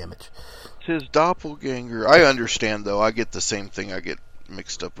couldn't see in the image. It's his doppelganger. I understand, though. I get the same thing. I get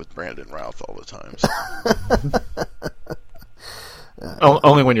mixed up with Brandon Routh all the time. So.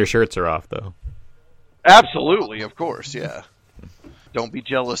 Only when your shirts are off, though. Absolutely, of course, yeah. Don't be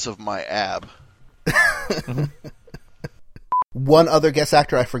jealous of my ab. One other guest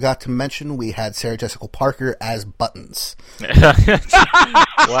actor I forgot to mention, we had Sarah Jessica Parker as Buttons.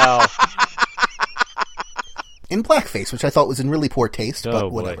 Wow. In blackface, which I thought was in really poor taste, Oh, but boy.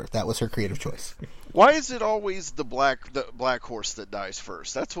 whatever. That was her creative choice. Why is it always the black horse that dies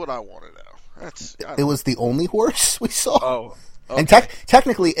first? That's what I want to know. It was the only horse we saw. Oh. Okay. And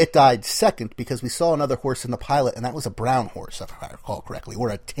technically, it died second because we saw another horse in the pilot, and that was a brown horse, if I recall correctly, or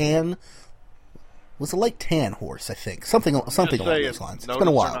a tan. It was a light tan horse, I think, something along those lines. It's been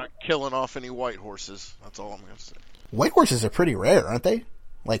a while. They're not killing off any white horses. That's all I'm going to say. White horses are pretty rare, aren't they?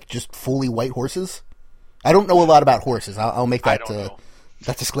 Like just fully white horses. I don't know a lot about horses. I'll make that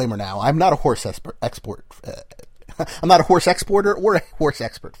that disclaimer now. I'm not a horse export. I'm not a horse exporter or a horse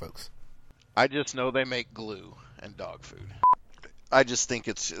expert, folks. I just know they make glue and dog food. I just think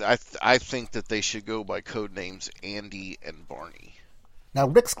I think that they should go by code names Andy and Barney. Now,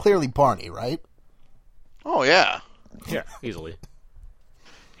 Rick's clearly Barney, right? Oh, yeah. Yeah, easily.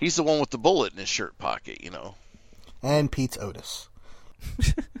 He's the one with the bullet in his shirt pocket, And Pete's Otis.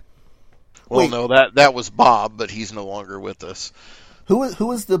 Well, Wait. no, that was Bob, but he's no longer with us. Who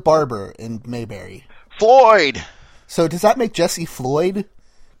is the barber in Mayberry? Floyd! So does that make Jesse Floyd?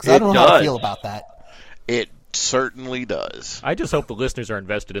 Because I don't know how I feel about that. It certainly does. I just hope the listeners are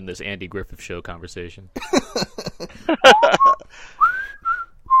invested in this Andy Griffith Show conversation.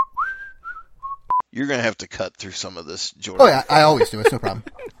 You're going to have to cut through some of this, Jordan. Oh, yeah, I always do. It's no problem.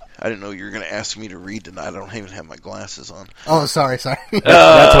 I didn't know you were going to ask me to read tonight. I don't even have my glasses on. Oh, sorry. That's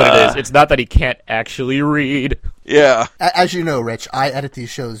what it is. It's not that he can't actually read. Yeah. As you know, Rich, I edit these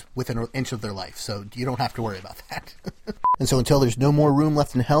shows within an inch of their life, so you don't have to worry about that. And so until there's no more room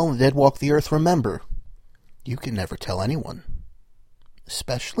left in hell and the dead walk the earth, remember, you can never tell anyone,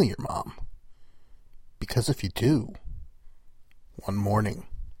 especially your mom. Because if you do, one morning,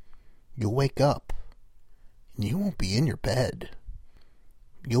 you'll wake up And you won't be in your bed.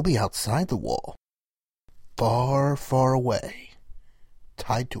 You'll be outside the wall, far, far away,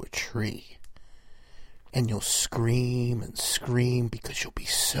 tied to a tree. And you'll scream and scream because you'll be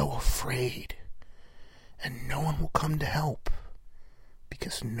so afraid. And no one will come to help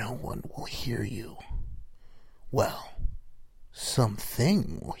because no one will hear you. Well,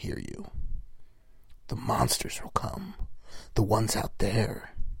 something will hear you. The monsters will come, the ones out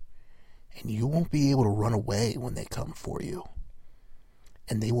there. And you won't be able to run away when they come for you.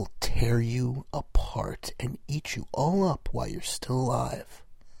 And they will tear you apart and eat you all up while you're still alive.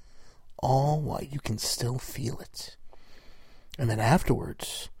 All while you can still feel it. And then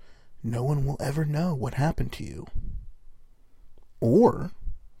afterwards, no one will ever know what happened to you. Or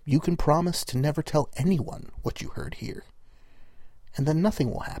you can promise to never tell anyone what you heard here. And then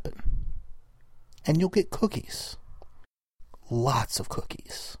nothing will happen. And you'll get cookies. Lots of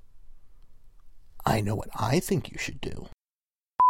cookies. I know what I think you should do.